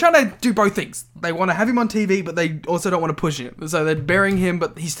 They're trying to do both things. They want to have him on TV, but they also don't want to push him. So they're burying him,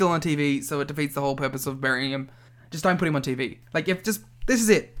 but he's still on TV, so it defeats the whole purpose of burying him. Just don't put him on TV. Like, this is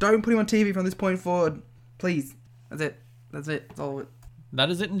it. Don't put him on TV from this point forward. Please. That's it. That's all of it. That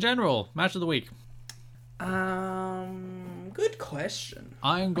is it in general. Match of the week. Good question.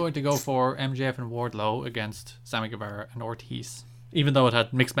 I'm going to go for MJF and Wardlow against Sammy Guevara and Ortiz. Even though it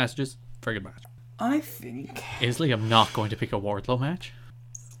had mixed messages, very good match. I think... Isley, I'm not going to pick a Wardlow match.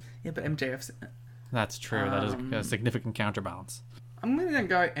 Yeah, but MJF's in it. That's true. That is a significant counterbalance. I'm going to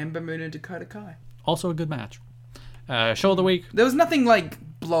go Ember Moon and Dakota Kai. Also a good match. Show of the week. There was nothing like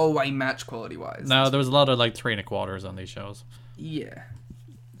blow away match quality wise. No, there was a lot of like 3 1/4s on these shows. Yeah.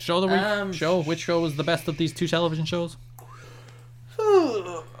 Show of the week. Which show was the best of these 2 television shows?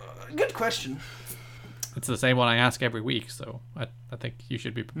 Good question. It's the same one I ask every week, so I think you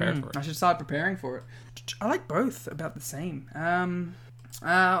should be prepared for it. I should start preparing for it. I like both about the same.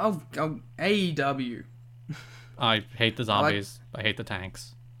 I'll AEW. I hate the zombies. I hate the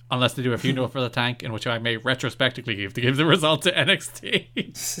tanks. Unless they do a funeral for the tank, in which I may retrospectively give the result to NXT.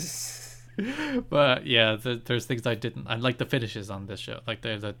 But yeah, there's things I didn't. I like the finishes on this show. Like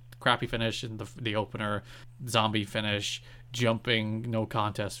there's a crappy finish in the opener, zombie finish, jumping no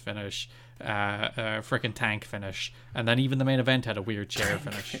contest finish, frickin' tank finish, and then even the main event had a weird chair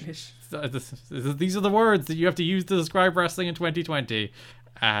finish. These are the words that you have to use to describe wrestling in 2020.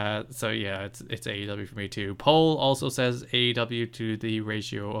 So yeah, it's AEW for me too. Poll also says AEW to the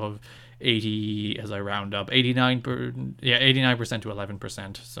ratio of 80 as I round up 89% to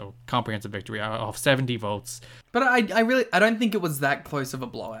 11%. So comprehensive victory off 70 votes. But I don't think it was that close of a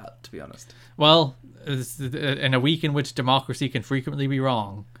blowout, to be honest. Well, in a week in which democracy can frequently be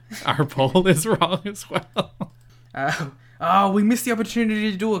wrong, our poll is wrong as well. We missed the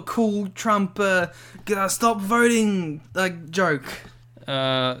opportunity to do a cool Trump stop voting joke.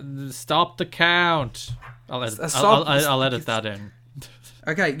 Stop the count. I'll edit that in.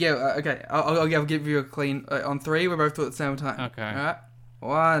 Okay, yeah, okay. I'll give you a clean on 3. We're both do it at the same time. Okay. All right.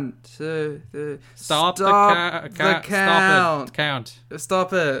 1, 2, 3. Stop the count.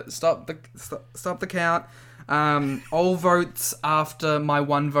 Stop it. Stop the count. All votes after my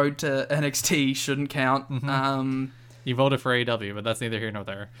 1 vote to NXT shouldn't count. Mm-hmm. You voted for AEW, but that's neither here nor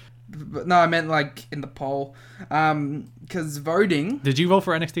there. But no, I meant like in the poll. Because voting... Did you vote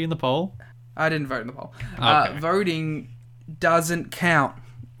for NXT in the poll? I didn't vote in the poll. Okay. Voting doesn't count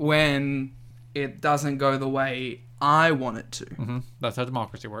when it doesn't go the way I want it to. Mm-hmm. That's how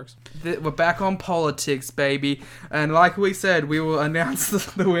democracy works. We're back on politics, baby. And like we said, we will announce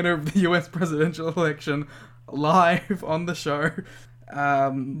the winner of the US presidential election live on the show.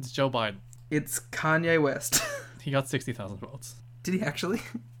 It's Joe Biden. It's Kanye West. He got 60,000 votes. Did he actually?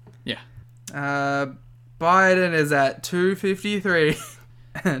 Yeah. Biden is at 253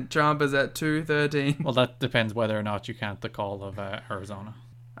 and Trump is at 213. Well, that depends whether or not you count the call of Arizona.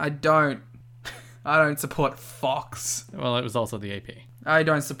 I don't support Fox. Well, it was also the AP. I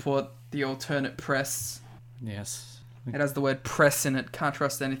don't support the alternate press. Yes. It has the word press in it. Can't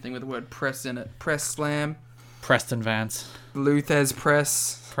trust anything with the word press in it. Press Slam. Preston Vance. Luther's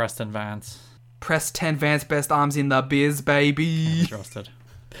Press. Preston Vance. Press 10 Vance, best arms in the biz, baby. Trusted.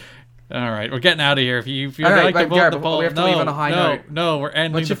 All right, we're getting out of here. If you All right, like to vote Garrett, the poll, we have to leave on a high note. No, we're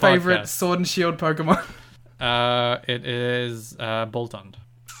ending. What's your the favorite podcast. Sword and Shield Pokemon? It is Boltund.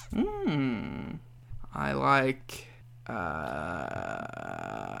 I like.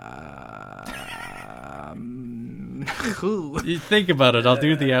 You think about it. I'll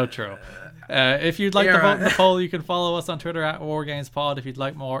do the outro. If you'd like to vote in the poll, you can follow us on Twitter at WarGamesPod. If you'd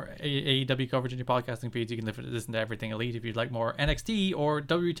like more AEW coverage in your podcasting feeds, you can listen to Everything Elite. If you'd like more NXT or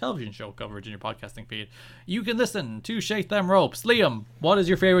WWE television show coverage in your podcasting feed, you can listen to Shake Them Ropes. Liam, what is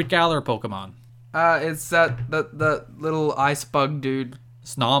your favorite Galar Pokemon? It's that little ice bug dude.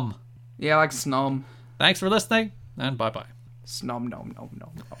 Snom. Yeah, I like Snom. Thanks for listening, and bye-bye. Snom, nom, nom,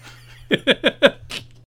 nom, nom.